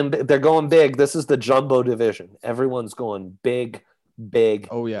they're going big. This is the jumbo division. Everyone's going big.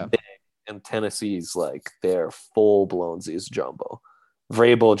 Oh, yeah. Big. And Tennessee's they're full-blown Z's jumbo.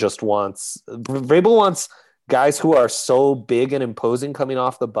 Vrabel wants guys who are so big and imposing coming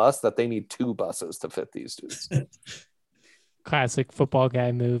off the bus that they need 2 buses to fit these dudes. Classic football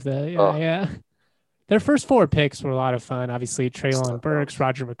guy move. Yeah. Their first 4 picks were a lot of fun. Obviously, Treylon Burks,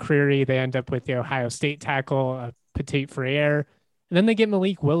 Roger McCreary. They end up with the Ohio State tackle, Petit Frere. And then they get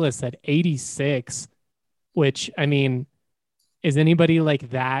Malik Willis at 86, which, is anybody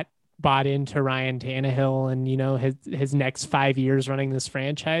like that bought into Ryan Tannehill and, his next 5 years running this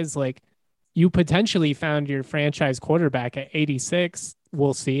franchise? You potentially found your franchise quarterback at 86.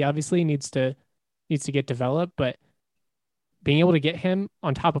 We'll see. Obviously, needs to get developed, but being able to get him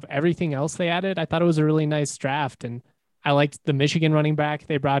on top of everything else they added, I thought it was a really nice draft. And I liked the Michigan running back.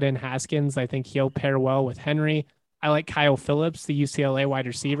 They brought in Haskins. I think he'll pair well with Henry. I like Kyle Phillips, the UCLA wide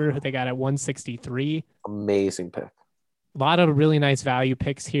receiver who they got at 163. Amazing pick. A lot of really nice value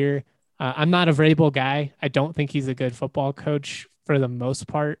picks here. I'm not a Vrabel guy. I don't think he's a good football coach for the most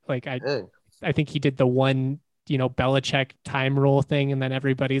part. I think he did the one, Belichick time rule thing. And then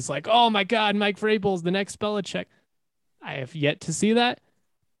everybody's like, oh my God, Mike Vrabel's the next Belichick. I have yet to see that,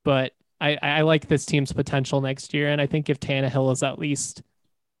 but I like this team's potential next year. And I think if Tannehill is at least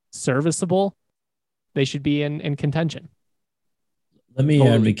serviceable, they should be in contention. Let me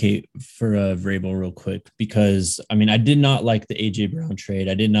advocate for Vrabel real quick because, I did not like the A.J. Brown trade.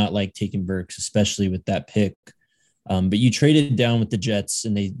 I did not like taking Burks, especially with that pick. But you traded down with the Jets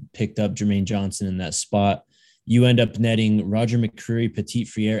and they picked up Jermaine Johnson in that spot. You end up netting Roger McCreary, Petit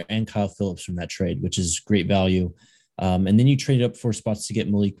Frere, and Kyle Phillips from that trade, which is great value. And then you traded up 4 spots to get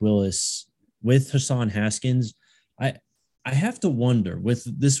Malik Willis with Hassan Haskins. I have to wonder with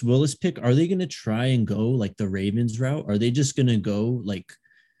this Willis pick, are they going to try and go like the Ravens route? Are they just going to go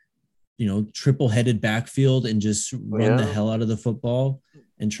triple-headed backfield and just run the hell out of the football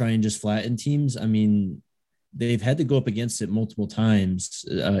and try and just flatten teams. I mean, they've had to go up against it multiple times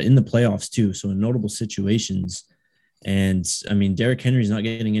in the playoffs too. So in notable situations. And I mean, Derrick Henry's not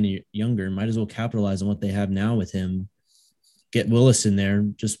getting any younger. Might as well capitalize on what they have now with him. Get Willis in there.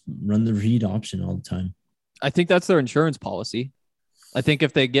 Just run the read option all the time. I think that's their insurance policy. I think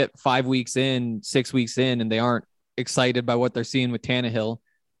if they get 5 weeks in, 6 weeks in, and they aren't excited by what they're seeing with Tannehill,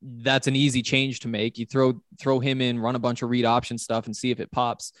 that's an easy change to make. You throw him in, run a bunch of read option stuff and see if it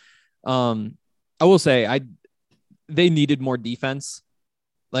pops. I will say they needed more defense.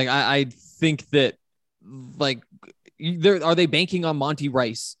 Like I think that are they banking on Monty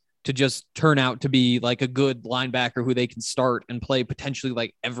Rice to just turn out to be like a good linebacker who they can start and play potentially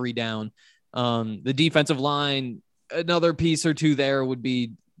like every down? The defensive line, another piece or two there would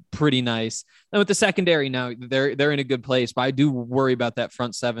be pretty nice. And with the secondary now, they're in a good place, but I do worry about that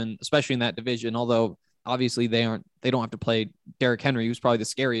front seven, especially in that division. Although obviously they don't have to play Derrick Henry, who's probably the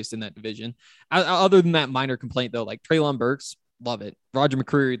scariest in that division. Other than that minor complaint though, like Treylon Burks, love it. Roger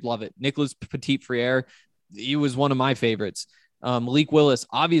McCreary, love it. Nicholas Petit-Frere, he was one of my favorites. Malik Willis,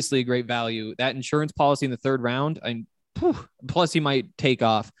 obviously a great value. That insurance policy in the third round, plus he might take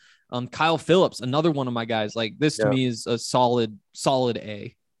off. Kyle Phillips, another one of my guys. Like this to me is a solid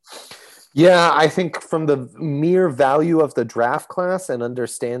A. Yeah, I think from the mere value of the draft class and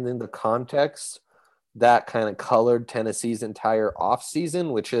understanding the context, that kind of colored Tennessee's entire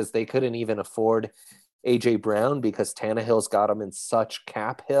offseason, which is they couldn't even afford A.J. Brown because Tannehill's got them in such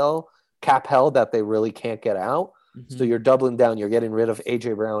cap hell that they really can't get out. Mm-hmm. So you're doubling down. You're getting rid of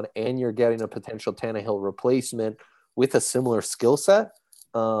A.J. Brown and you're getting a potential Tannehill replacement with a similar skill set.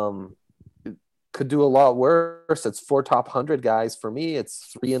 Could do a lot worse. It's 4 top 100 guys. For me,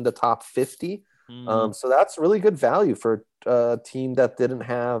 it's 3 in the top 50. So that's really good value for a team that didn't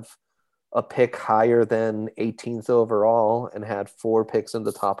have a pick higher than 18th overall and had 4 picks in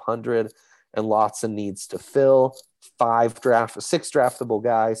the top 100 and lots of needs to fill. 6 draftable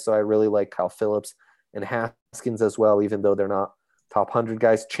guys. So I really like Kyle Phillips and Haskins as well, even though they're not top 100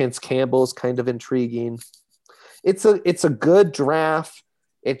 guys. Chance Campbell's kind of intriguing. It's a good draft.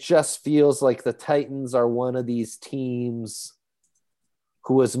 It just feels like the Titans are one of these teams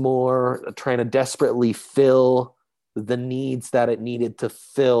who was more trying to desperately fill the needs that it needed to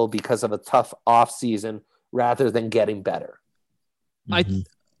fill because of a tough offseason rather than getting better. Mm-hmm.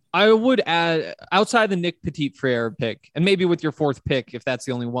 I would add, outside the Nick Petit-Frere pick, and maybe with your 4th pick, if that's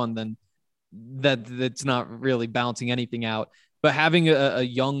the only one, then that's not really balancing anything out. But having a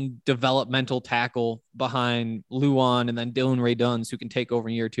young developmental tackle behind Luan and then Dylan Ray-Duns who can take over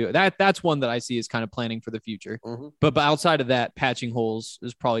in year 2, that's one that I see as kind of planning for the future. Mm-hmm. But outside of that, patching holes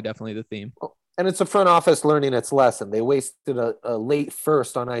is probably definitely the theme. And it's a front office learning its lesson. They wasted a late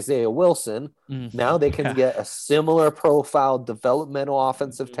first on Isaiah Wilson. Mm-hmm. Now they can get a similar profile developmental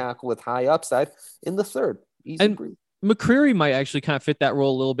offensive tackle with high upside in the 3rd. Easy and breathe. McCreary might actually kind of fit that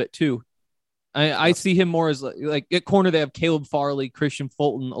role a little bit too. I see him more as like at corner. They have Caleb Farley, Christian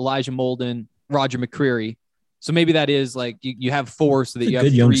Fulton, Elijah Molden, Roger McCreary. So maybe that is like you have 4 so that you have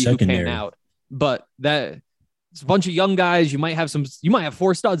 3 who pan out. But it's a bunch of young guys. You might have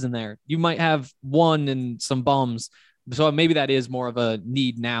 4 studs in there. You might have 1 and some bums. So maybe that is more of a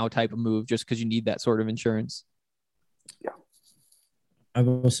need now type of move just because you need that sort of insurance. Yeah. I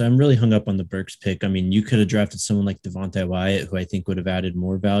will say I'm really hung up on the Burks pick. I mean, you could have drafted someone like Devontae Wyatt, who I think would have added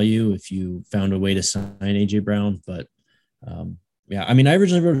more value if you found a way to sign A.J. Brown. But yeah, I mean, I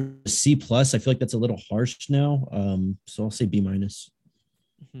originally wrote a C+. I feel like that's a little harsh now. So I'll say B-.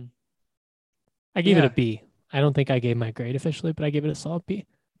 Mm-hmm. I gave it a B. I don't think I gave my grade officially, but I gave it a solid B.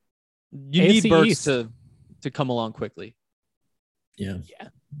 You AFC need Burks East to come along quickly. Yeah.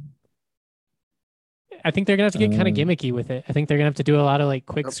 I think they're gonna have to get kind of gimmicky with it. I think they're gonna have to do a lot of like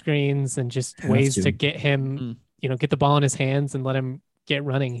quick screens and just ways to get him, get the ball in his hands and let him get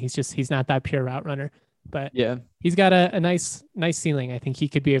running. He's not that pure route runner, but yeah, he's got a nice ceiling. I think he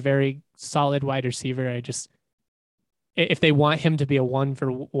could be a very solid wide receiver. If they want him to be a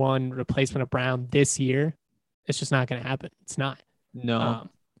 1-for-1 replacement of Brown this year, it's just not going to happen. It's not. No.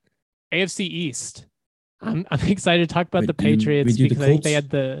 AFC East. I'm excited to talk about the Patriots because I think they had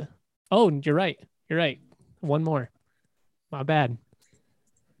the. Oh, you're right. You're right. 1 more. My bad.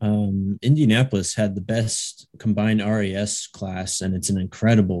 Indianapolis had the best combined RAS class, and it's an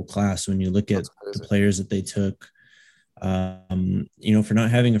incredible class when you look at the players that they took. For not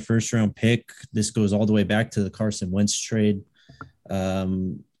having a 1st-round pick, this goes all the way back to the Carson Wentz trade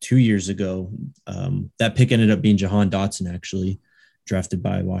 2 years ago. That pick ended up being Jahan Dotson, actually, drafted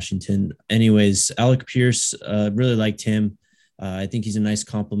by Washington. Anyways, Alec Pierce, really liked him. I think he's a nice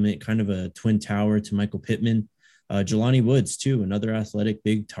compliment, kind of a twin tower to Michael Pittman. Jelani Woods, too, another athletic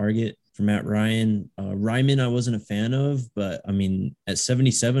big target for Matt Ryan. Ryman, I wasn't a fan of, but I mean, at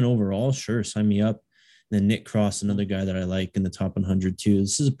 77 overall, sure, sign me up. And then Nick Cross, another guy that I like in the top 100, too.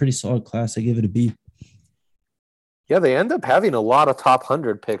 This is a pretty solid class. I give it a B. Yeah, they end up having a lot of top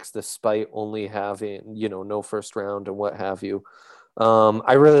 100 picks despite only having, no first round and what have you.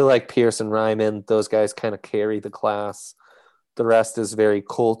 I really like Pierce and Ryman. Those guys kind of carry the class. The rest is very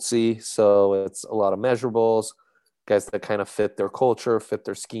Coltsy, so it's a lot of measurables, guys that kind of fit their culture, fit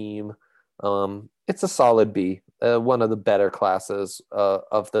their scheme. It's a solid B, one of the better classes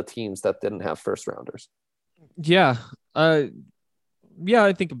of the teams that didn't have first rounders. Yeah. I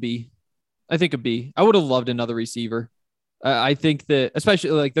think a B. I would have loved another receiver. I think that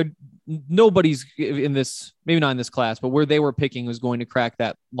especially like nobody's in this, maybe not in this class, but where they were picking was going to crack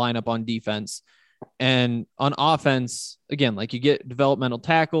that lineup on defense. And on offense, again, like you get developmental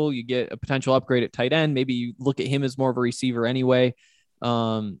tackle, you get a potential upgrade at tight end. Maybe you look at him as more of a receiver anyway.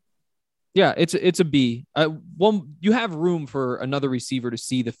 It's a B. You have room for another receiver to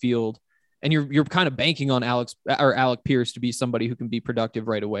see the field, and you're kind of banking on Alec Pierce to be somebody who can be productive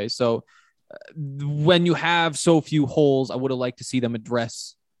right away. So when you have so few holes, I would have liked to see them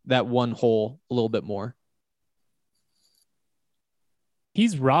address that one hole a little bit more.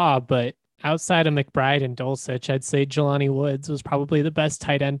 He's raw, but outside of McBride and Dulcich, I'd say Jelani Woods was probably the best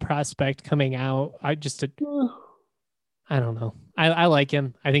tight end prospect coming out. I don't know. I like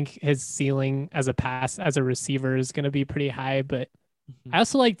him. I think his ceiling as a receiver is going to be pretty high, but I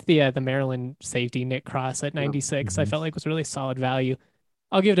also liked the Maryland safety, Nick Cross at 96. I felt like was really solid value.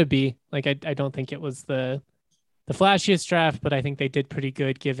 I'll give it a B. Like, I don't think it was the flashiest draft, but I think they did pretty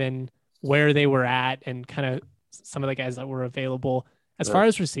good given where they were at and kind of some of the guys that were available. As far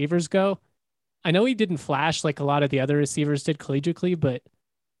as receivers go, I know he didn't flash like a lot of the other receivers did collegiately, but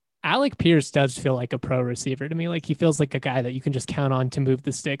Alec Pierce does feel like a pro receiver to me. Like, he feels like a guy that you can just count on to move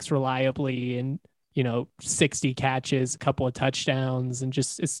the sticks reliably and, 60 catches, a couple of touchdowns, and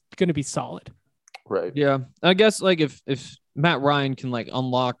just it's going to be solid. Right. Yeah. I guess like if Matt Ryan can like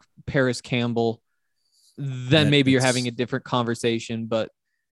unlock Paris Campbell, then maybe you're having a different conversation. But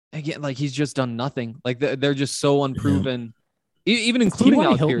again, like he's just done nothing. Like they're just so unproven. Yeah. Even including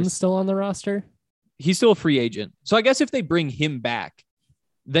Alec Hilton Pierce. Still on the roster? He's still a free agent. So I guess if they bring him back,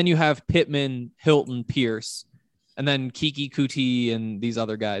 then you have Pittman, Hilton, Pierce, and then Kiki Kuti and these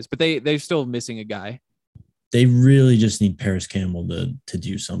other guys. But they're still missing a guy. They really just need Paris Campbell to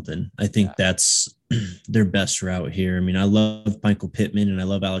do something. I think that's their best route here. I mean, I love Michael Pittman and I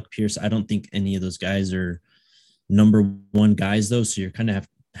love Alec Pierce. I don't think any of those guys are number one guys, though. So you're kind of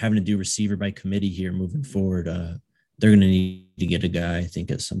having to do receiver by committee here moving forward. They're going to need to get a guy, I think,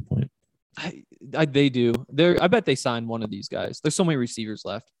 at some point. They do. I bet they signed one of these guys. There's so many receivers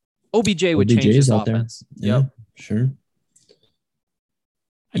left. OBJ would change his offense. Yeah, sure.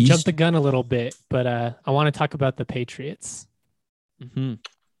 I jumped the gun a little bit, but I want to talk about the Patriots. Mm-hmm.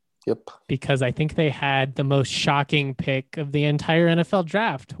 Yep. Because I think they had the most shocking pick of the entire NFL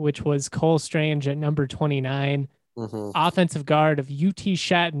draft, which was Cole Strange at number 29, offensive guard of UT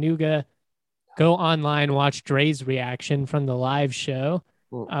Chattanooga. Go online, watch Dre's reaction from the live show.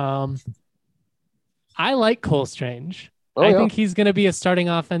 I like Cole Strange. I think he's going to be a starting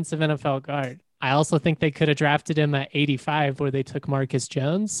offensive NFL guard. I also think they could have drafted him at 85 where they took Marcus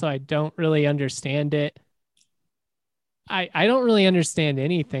Jones. So I don't really understand it. I don't really understand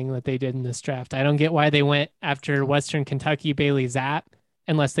anything that they did in this draft. I don't get why they went after Western Kentucky Bailey Zapp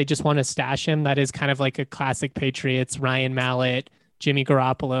unless they just want to stash him. That is kind of like a classic Patriots, Ryan Mallett, Jimmy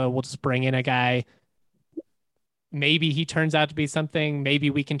Garoppolo. We'll just bring in a guy. Maybe he turns out to be something. Maybe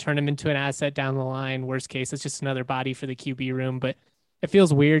we can turn him into an asset down the line. Worst case, it's just another body for the QB room. But it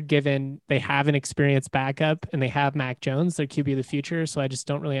feels weird given they have an experienced backup and they have Mac Jones, their QB of the future. So I just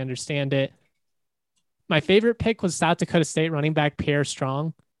don't really understand it. My favorite pick was South Dakota State running back Pierre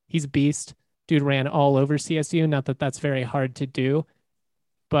Strong. He's a beast. Dude ran all over CSU. Not that that's very hard to do.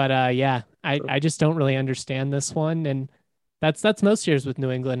 But I just don't really understand this one. And that's most years with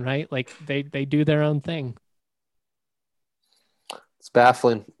New England, right? Like they do their own thing. It's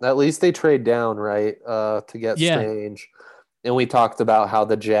baffling. At least they trade down, right, to get Strange. And we talked about how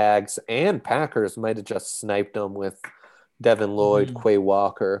the Jags and Packers might have just sniped them with Devin Lloyd, Quay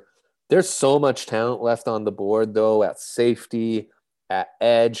Walker. There's so much talent left on the board, though, at safety, at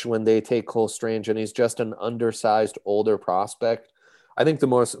edge when they take Cole Strange, and he's just an undersized, older prospect. I think the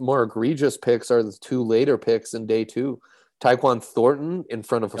more egregious picks are the two later picks in day two. Tyquan Thornton in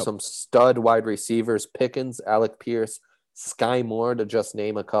front of some stud wide receivers, Pickens, Alec Pierce, Sky Moore, to just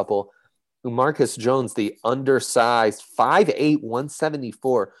name a couple. Marcus Jones, the undersized 5'8",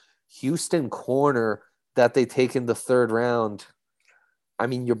 174 Houston corner that they take in the third round. I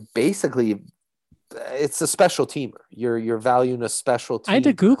mean, you're basically, it's a special teamer. You're valuing a special team. I had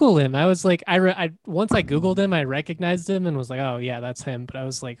to Google him. I was like, once I Googled him, I recognized him and was like, oh yeah, that's him. But I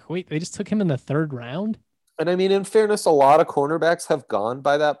was like, wait, they just took him in the third round? And I mean, in fairness, a lot of cornerbacks have gone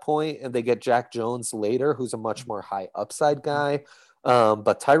by that point, and they get Jack Jones later, who's a much more high upside guy.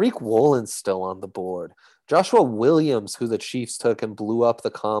 But Tyreek Woolen's still on the board. Joshua Williams, who the Chiefs took and blew up the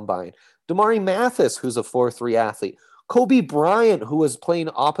combine. Damari Mathis, who's a 4.3 athlete. Kobe Bryant, who was playing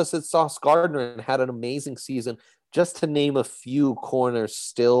opposite Sauce Gardner and had an amazing season, just to name a few corners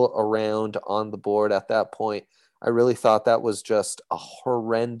still around on the board at that point. I really thought that was just a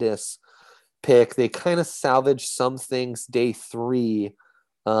horrendous pick. They kind of salvaged some things day 3.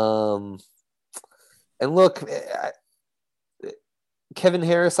 And look, Kevin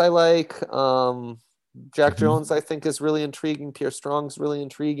Harris I like. Jack Jones I think is really intriguing. Pierre Strong's really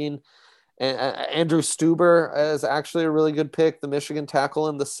intriguing. And Andrew Stuber is actually a really good pick, the Michigan tackle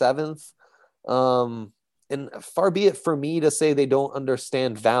in the 7th. And far be it for me to say they don't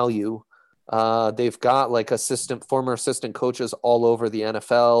understand value. They've got like former assistant coaches all over the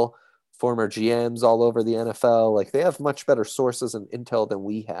NFL, former GMs all over the NFL. Like, they have much better sources and intel than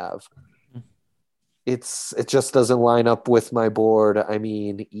we have. It just doesn't line up with my board. I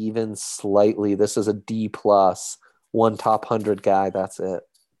mean, even slightly. This is a D+, one top 100 guy. That's it.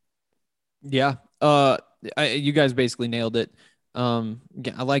 Yeah. You guys basically nailed it. I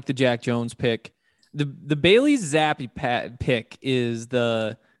like the Jack Jones pick. The Bailey Zappi pick is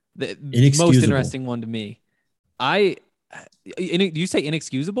the most interesting one to me. Do you say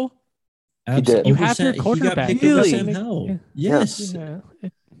inexcusable? Absolutely. You have your quarterback. Really? Yes.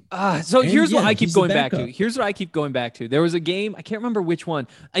 So here's what I keep going back to. Here's what I keep going back to. There was a game, I can't remember which one.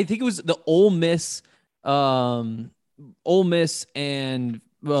 I think it was the Ole Miss and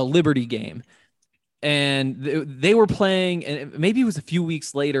Liberty game. And they were playing, and maybe it was a few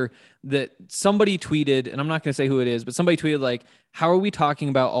weeks later that somebody tweeted, and I'm not going to say who it is, but somebody tweeted like, how are we talking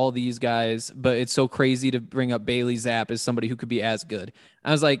about all these guys, but it's so crazy to bring up Bailey Zapp as somebody who could be as good.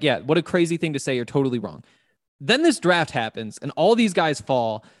 I was like, yeah, what a crazy thing to say. You're totally wrong. Then this draft happens, and all these guys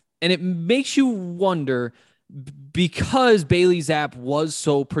fall, and it makes you wonder, because Bailey Zapp was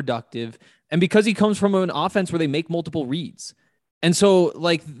so productive, and because he comes from an offense where they make multiple reads. And so,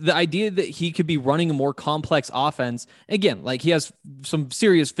 like, the idea that he could be running a more complex offense, again, like, he has some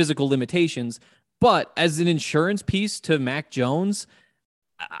serious physical limitations, but as an insurance piece to Mac Jones,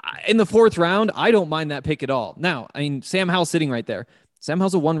 in the 4th round, I don't mind that pick at all. Now, I mean, Sam Howell's sitting right there. Sam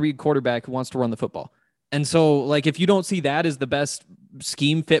Howell's a one-read quarterback who wants to run the football. And so, like, if you don't see that as the best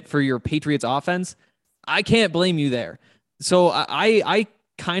scheme fit for your Patriots offense, I can't blame you there. So I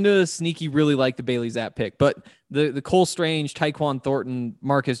kind of sneaky really like the Bailey Zapp pick, but the Cole Strange, Tyquan Thornton,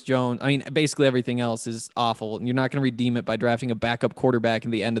 Marcus Jones, I mean, basically everything else is awful, and you're not going to redeem it by drafting a backup quarterback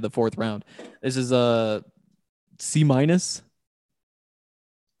in the end of the 4th round. This is a C-.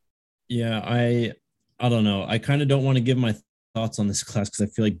 Yeah, I don't know. I kind of don't want to give my thoughts on this class because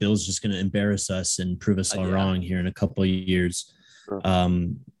I feel like Bill's just going to embarrass us and prove us all wrong here in a couple of years.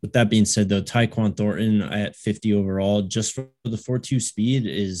 With that being said, though, Tyquan Thornton at 50 overall, just for the 4.2 speed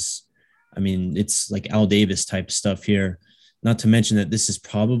is, I mean, it's like Al Davis type stuff here. Not to mention that this is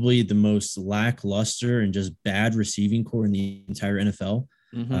probably the most lackluster and just bad receiving core in the entire NFL.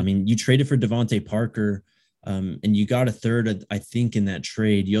 Mm-hmm. I mean, you traded for Devontae Parker, and you got a third, I think, in that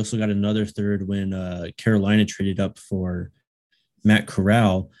trade. You also got another third when Carolina traded up for Matt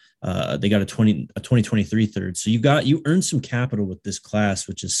Corral. They got a 2023 third. So you earned some capital with this class,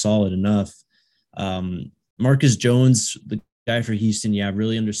 which is solid enough. Marcus Jones, the guy for Houston,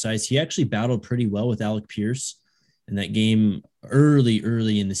 really undersized. He actually battled pretty well with Alec Pierce in that game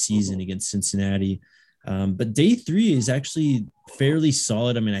early in the season against Cincinnati. But day 3 is actually fairly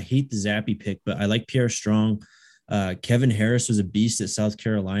solid. I mean, I hate the Zappy pick, but I like Pierre Strong. Kevin Harris was a beast at South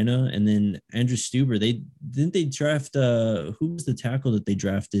Carolina. And then Andrew Stuber, they draft, who was the tackle that they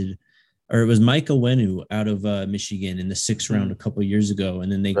drafted? Or it was Micah Wenu out of Michigan in the 6th round a couple of years ago.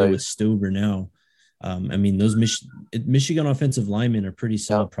 And then they go with Stuber now. I mean, those Michigan offensive linemen are pretty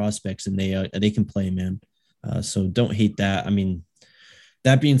solid prospects, and they can play, man. So don't hate that. I mean,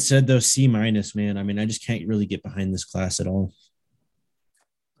 that being said, though, C-, man. I mean, I just can't really get behind this class at all.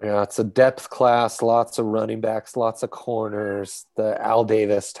 Yeah, it's a depth class, lots of running backs, lots of corners, the Al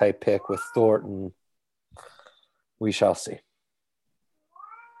Davis type pick with Thornton. We shall see.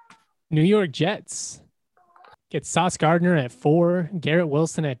 New York Jets get Sauce Gardner at 4, Garrett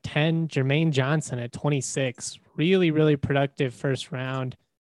Wilson at 10, Jermaine Johnson at 26. Really, really productive first round.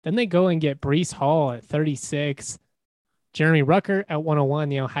 Then they go and get Breece Hall at 36, Jeremy Ruckert at 101,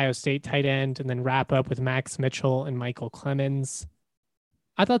 the Ohio State tight end, and then wrap up with Max Mitchell and Michael Clemens.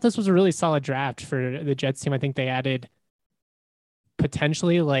 I thought this was a really solid draft for the Jets team. I think they added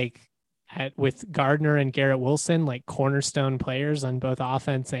potentially with Gardner and Garrett Wilson, like cornerstone players on both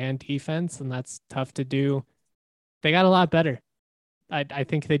offense and defense, and that's tough to do. They got a lot better. I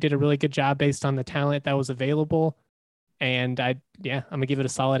think they did a really good job based on the talent that was available. And I'm going to give it a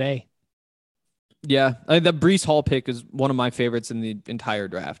solid A. Yeah, the Breece Hall pick is one of my favorites in the entire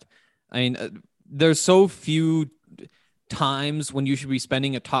draft. I mean, there's so few times when you should be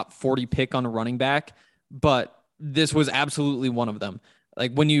spending a top 40 pick on a running back, but this was absolutely one of them.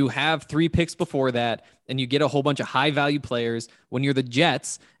 Like when you have 3 picks before that and you get a whole bunch of high value players when you're the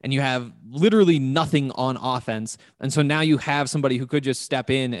Jets and you have literally nothing on offense. And so now you have somebody who could just step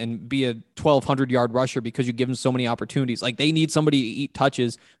in and be a 1,200 yard rusher because you give them so many opportunities. Like they need somebody to eat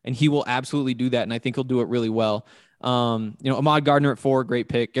touches and he will absolutely do that. And I think he'll do it really well. Ahmad Gardner at 4, great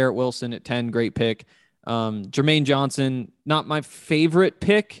pick. Garrett Wilson at 10, great pick. Jermaine Johnson, not my favorite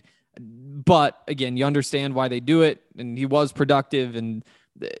pick, but again, you understand why they do it, and he was productive, and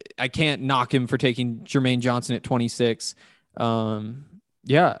I can't knock him for taking Jermaine Johnson at 26. I'm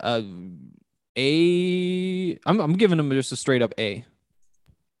giving him just a straight up A.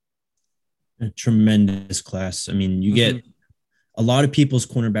 A tremendous class. I mean, you get a lot of people's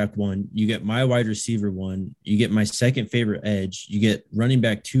cornerback 1, you get my wide receiver 1, you get my second favorite edge, you get running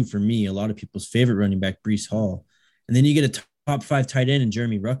back 2 for me, a lot of people's favorite running back, Breece Hall, and then you get a top 5 tight end in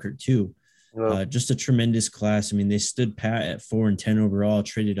Jeremy Ruckert too. Just a tremendous class. I mean, they stood pat at 4 and 10 overall,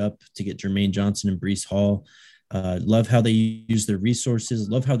 traded up to get Jermaine Johnson and Breece Hall. Love how they use their resources.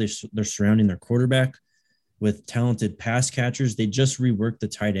 Love how they're surrounding their quarterback with talented pass catchers. They just reworked the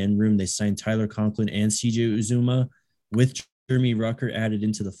tight end room. They signed Tyler Conklin and CJ Uzuma with Jeremy Ruckert added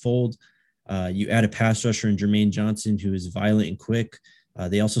into the fold. You add a pass rusher in Jermaine Johnson, who is violent and quick.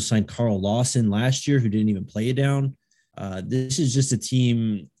 They also signed Carl Lawson last year, who didn't even play it down. This is just a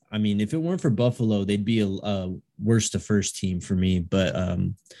team. I mean, if it weren't for Buffalo, they'd be a worst to first team for me. But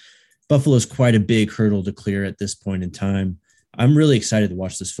Buffalo's quite a big hurdle to clear at this point in time. I'm really excited to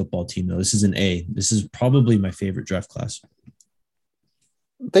watch this football team, though. This is an A. This is probably my favorite draft class.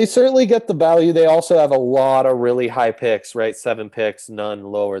 They certainly get the value. They also have a lot of really high picks, right? 7 picks, none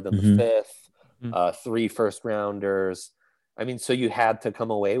lower than the 5th, 3 first-rounders. I mean, so you had to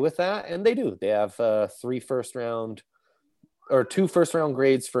come away with that, and they do. They have 2 first-round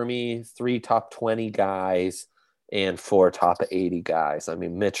grades for me, 3 top 20 guys, and 4 top 80 guys. I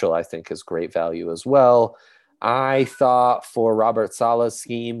mean, Mitchell, I think, is great value as well. I thought for Robert Saleh's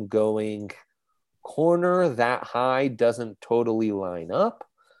scheme, going corner that high doesn't totally line up.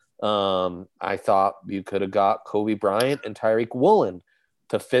 I thought you could have got Kobe Bryant and Tyreek Woolen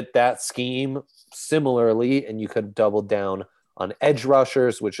to fit that scheme similarly, and you could double down on edge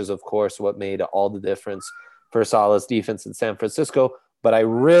rushers, which is, of course, what made all the difference for Saleh's defense in San Francisco. But I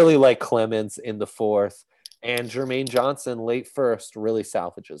really like Clemens in the 4th, and Jermaine Johnson late 1st really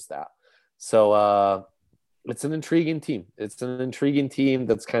salvages that. So it's an intriguing team. It's an intriguing team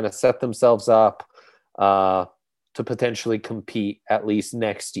that's kind of set themselves up to potentially compete at least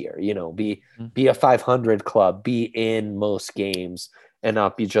next year, be a 500 club, be in most games, and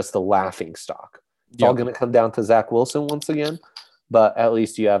not be just a laughing stock. It's all going to come down to Zach Wilson once again, but at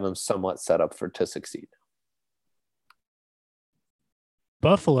least you have him somewhat set up to succeed.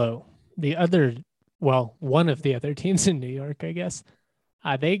 Buffalo, one of the other teams in New York, I guess.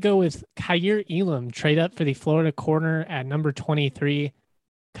 They go with Kaiir Elam, trade up for the Florida corner at number 23.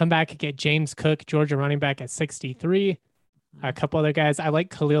 Come back and get James Cook, Georgia running back at 63. A couple other guys. I like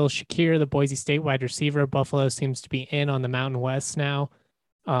Khalil Shakir, the Boise State wide receiver. Buffalo seems to be in on the Mountain West now.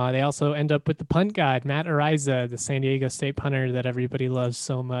 They also end up with the punt god, Matt Ariza, the San Diego State punter that everybody loves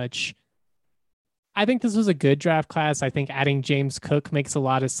so much. I think this was a good draft class. I think adding James Cook makes a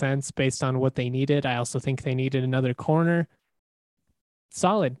lot of sense based on what they needed. I also think they needed another corner.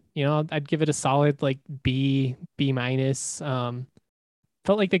 Solid. I'd give it a solid B minus.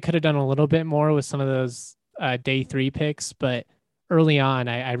 Felt like they could have done a little bit more with some of those day 3 picks, but early on,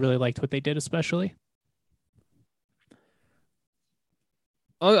 I really liked what they did, especially.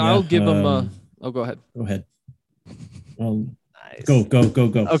 I'll give them go ahead. Go ahead. Well, nice. Go.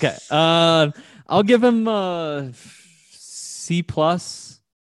 Okay. I'll give him C+.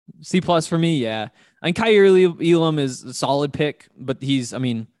 C+ for me, yeah. And Kaiir Elam is a solid pick, but he's,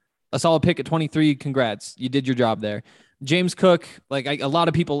 a solid pick at 23. Congrats. You did your job there. James Cook, a lot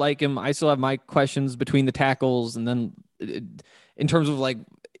of people like him. I still have my questions between the tackles. And then in terms of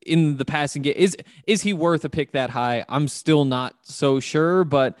in the passing game. Is he worth a pick that high? I'm still not so sure,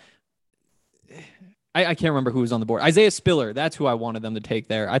 but I can't remember who was on the board. Isaiah Spiller, that's who I wanted them to take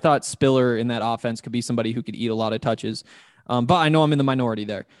there. I thought Spiller in that offense could be somebody who could eat a lot of touches, but I know I'm in the minority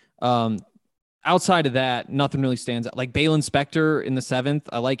there. Outside of that, nothing really stands out. Like Balin Spector in the 7th,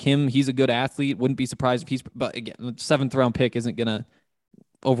 I like him. He's a good athlete. Wouldn't be surprised if but again, the 7th round pick isn't going to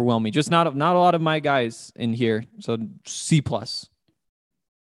overwhelm me. Just not a lot of my guys in here. So C+. I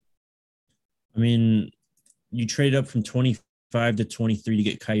mean, you trade up from 25 to 23 to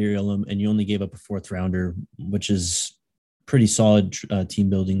get Kyrie Elam, and you only gave up a 4th rounder, which is pretty solid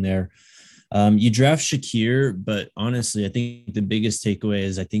team building there. You draft Shakir, but honestly, I think the biggest takeaway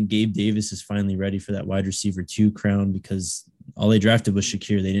is I think Gabe Davis is finally ready for that wide receiver 2 crown, because all they drafted was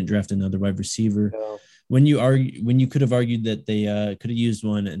Shakir. They didn't draft another wide receiver. No. When you could have argued that they could have used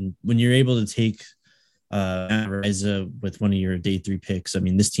one, and when you're able to take Matt Riza with one of your day 3 picks, I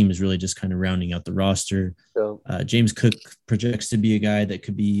mean, this team is really just kind of rounding out the roster. Yeah. James Cook projects to be a guy that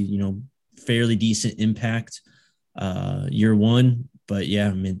could be, fairly decent impact year 1. But yeah,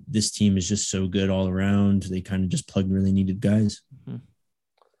 I mean, this team is just so good all around. They kind of just plugged really needed guys. Mm-hmm.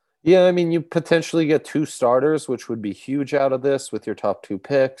 Yeah, I mean, you potentially get 2 starters, which would be huge out of this with your top 2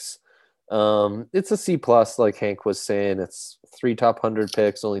 picks. It's a C+, like Hank was saying. It's 3 top 100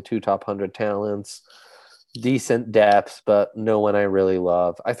 picks, only 2 top 100 talents. Decent depth, but no one I really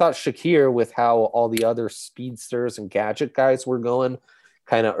love. I thought Shakir, with how all the other speedsters and gadget guys were going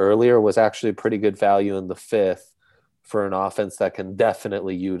kind of earlier, was actually a pretty good value in the 5th. For an offense that can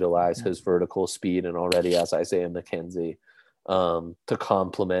definitely utilize his vertical speed and already has Isaiah McKenzie to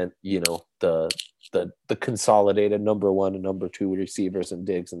complement, the consolidated number 1 and number 2 receivers in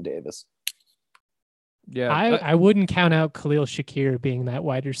Diggs and Davis. Yeah, I wouldn't count out Khalil Shakir being that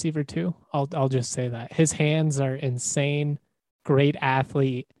wide receiver too. I'll just say that his hands are insane, great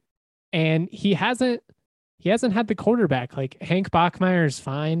athlete, and he hasn't had the quarterback. Like Hank Bachmeier is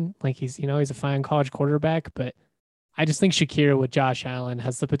fine, like he's a fine college quarterback, but I just think Shakir with Josh Allen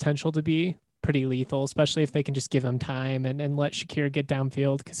has the potential to be pretty lethal, especially if they can just give him time and let Shakir get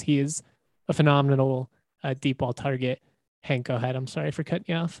downfield, because he is a phenomenal deep ball target. Hank, go ahead. I'm sorry for cutting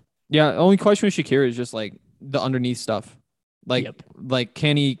you off. Yeah, only question with Shakir is just like the underneath stuff. Like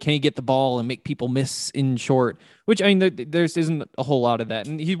can he get the ball and make people miss in short? Which, I mean, there isn't a whole lot of that,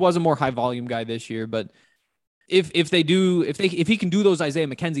 and he was a more high volume guy this year. But if he can do those Isaiah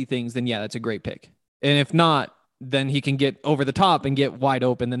McKenzie things, then yeah, that's a great pick. And if not, then he can get over the top and get wide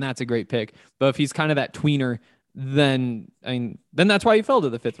open, then that's a great pick. But if he's kind of that tweener, then that's why he fell to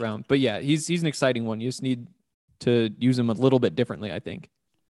the 5th round. But yeah, he's an exciting one. You just need to use him a little bit differently, I think.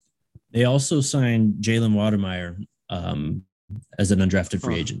 They also signed Jalen Watermeyer as an undrafted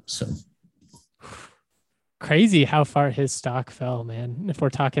free agent. So crazy how far his stock fell, man. If we're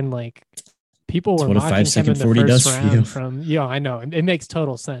talking like people were what a 5-second 40 does for you. I know it makes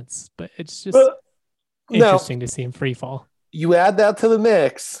total sense, but it's just interesting to see him free fall. You add that to the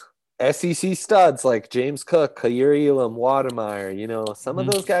mix. SEC studs like James Cook, Kyrie Elam, Watermeyer, some of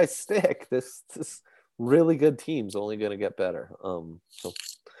those guys stick. This really good team's only going to get better.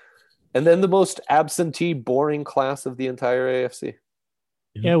 And then the most absentee, boring class of the entire AFC.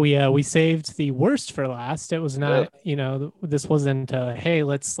 Yeah, we saved the worst for last. It was not, this wasn't hey,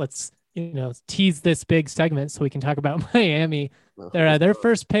 let's tease this big segment so we can talk about Miami. Their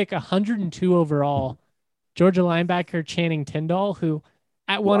first pick, 102 overall. Georgia linebacker Channing Tindall, who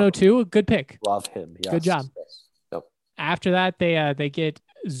at 102, a good pick. Love him. Yes. Good job. Yes. Yep. After that, they get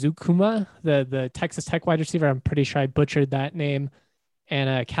Zukuma, the Texas Tech wide receiver. I'm pretty sure I butchered that name.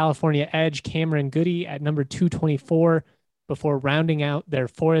 And California edge Cameron Goody at number 224 before rounding out their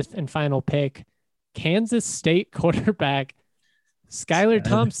 4th and final pick. Kansas State quarterback Skylar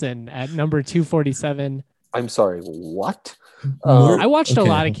Thompson at number 247. I'm sorry, what? I watched a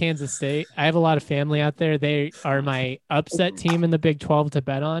lot of Kansas State. I have a lot of family out there. They are my upset team in the Big 12 to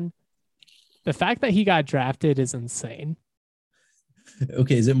bet on. The fact that he got drafted is insane.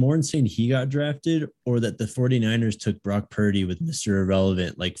 Okay, is it more insane he got drafted or that the 49ers took Brock Purdy with Mr.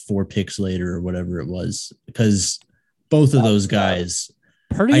 Irrelevant like 4 picks later or whatever it was? Because both of those guys,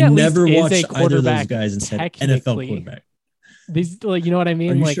 Purdy I never watched either of those guys and said NFL quarterback. These, like, you know what I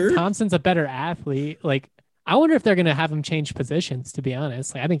mean? Like, sure? Thompson's a better athlete. Like, I wonder if they're going to have him change positions, to be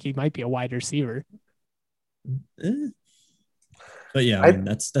honest. Like, I think he might be a wide receiver. But yeah, I mean,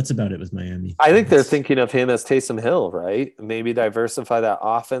 that's about it with Miami. I think they're thinking of him as Taysom Hill, right? Maybe diversify that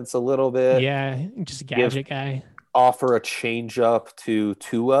offense a little bit. Yeah, just a gadget guy. Offer a change up to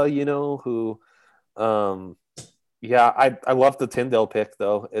Tua, who I love the Tyndale pick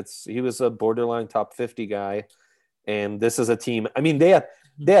though. He was a borderline top 50 guy. And this is a team. I mean, they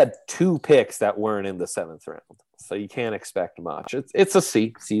they had 2 picks that weren't in the 7th round. So you can't expect much. It's a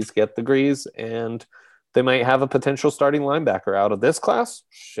C. C's get degrees, and they might have a potential starting linebacker out of this class.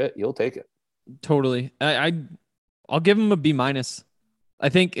 Shit, you'll take it. Totally. I'll give them a B-. I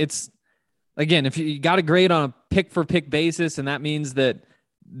think it's, again, if you got a grade on a pick for pick basis, and that means that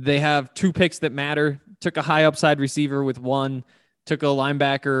they have 2 picks that matter, took a high upside receiver with 1, took a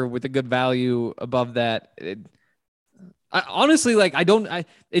linebacker with a good value above that. Honestly, like,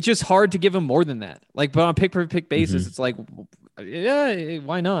 it's just hard to give them more than that. Like, but on a pick per pick basis, it's like, yeah,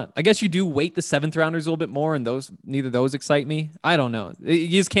 why not? I guess you do weight the 7th rounders a little bit more, and neither of those excite me. I don't know. You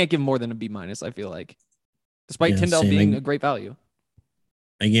just can't give them more than a B-. I feel like, despite Tyndall being a great value.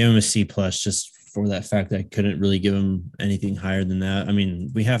 I gave him a C+ just for that fact that I couldn't really give him anything higher than that. I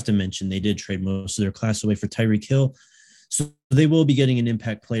mean, we have to mention they did trade most of their class away for Tyreek Hill, so they will be getting an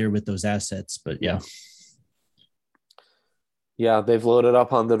impact player with those assets. But yeah. Yeah, they've loaded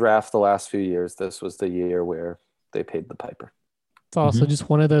up on the draft the last few years. This was the year where they paid the piper. It's also just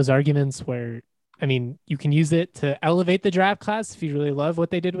one of those arguments where, I mean, you can use it to elevate the draft class if you really love what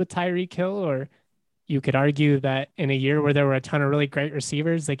they did with Tyreek Hill, or you could argue that in a year where there were a ton of really great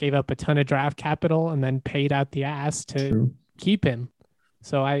receivers, they gave up a ton of draft capital and then paid out the ass to keep him.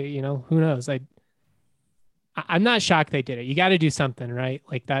 So who knows? I'm not shocked they did it. You got to do something, right?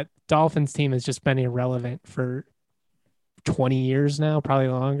 Like, that Dolphins team has just been irrelevant for 20 years now, probably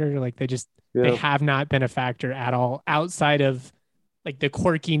longer. Like, they have not been a factor at all outside of like the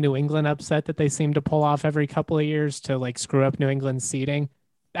quirky New England upset that they seem to pull off every couple of years to like screw up New England's seeding.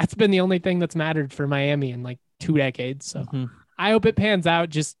 That's been the only thing that's mattered for Miami in like 2 decades. So I hope it pans out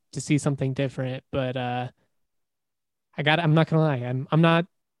just to see something different. But I'm not gonna lie, I'm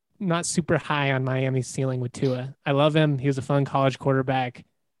not super high on Miami's ceiling with Tua. I love him. He was a fun college quarterback.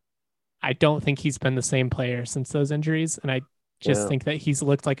 I don't think he's been the same player since those injuries. And I just think that he's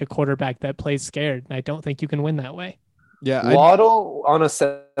looked like a quarterback that plays scared. And I don't think you can win that way. Yeah. Waddle on a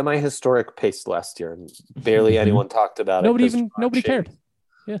semi-historic pace last year, and barely anyone talked about it. Nobody cared.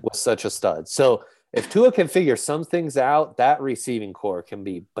 Yeah. Was such a stud. So if Tua can figure some things out, that receiving core can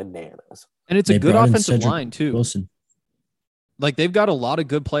be bananas. And it's a good offensive line too. Wilson. Like, they've got a lot of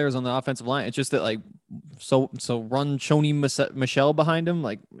good players on the offensive line. It's just that, like, so run Shoney Michelle behind him.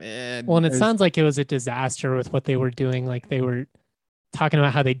 Like, well, and it sounds like it was a disaster with what they were doing. Like, they were talking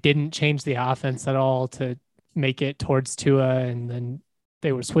about how they didn't change the offense at all to make it towards Tua, and then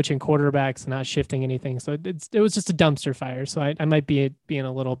they were switching quarterbacks and not shifting anything. So it was just a dumpster fire. So I might be being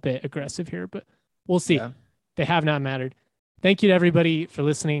a little bit aggressive here, but we'll see. Yeah. They have not mattered. Thank you to everybody for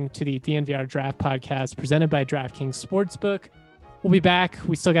listening to the DNVR Draft Podcast presented by DraftKings Sportsbook. We'll be back.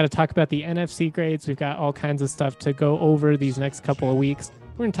 We still got to talk about the NFC grades. We've got all kinds of stuff to go over these next couple of weeks.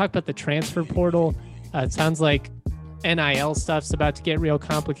 We're going to talk about the transfer portal. It sounds like NIL stuff's about to get real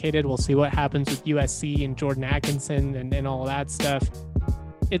complicated. We'll see what happens with USC and Jordan Atkinson and all that stuff.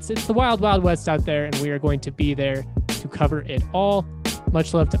 It's the wild, wild west out there, and we are going to be there to cover it all.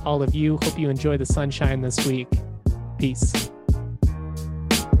 Much love to all of you. Hope you enjoy the sunshine this week. Peace.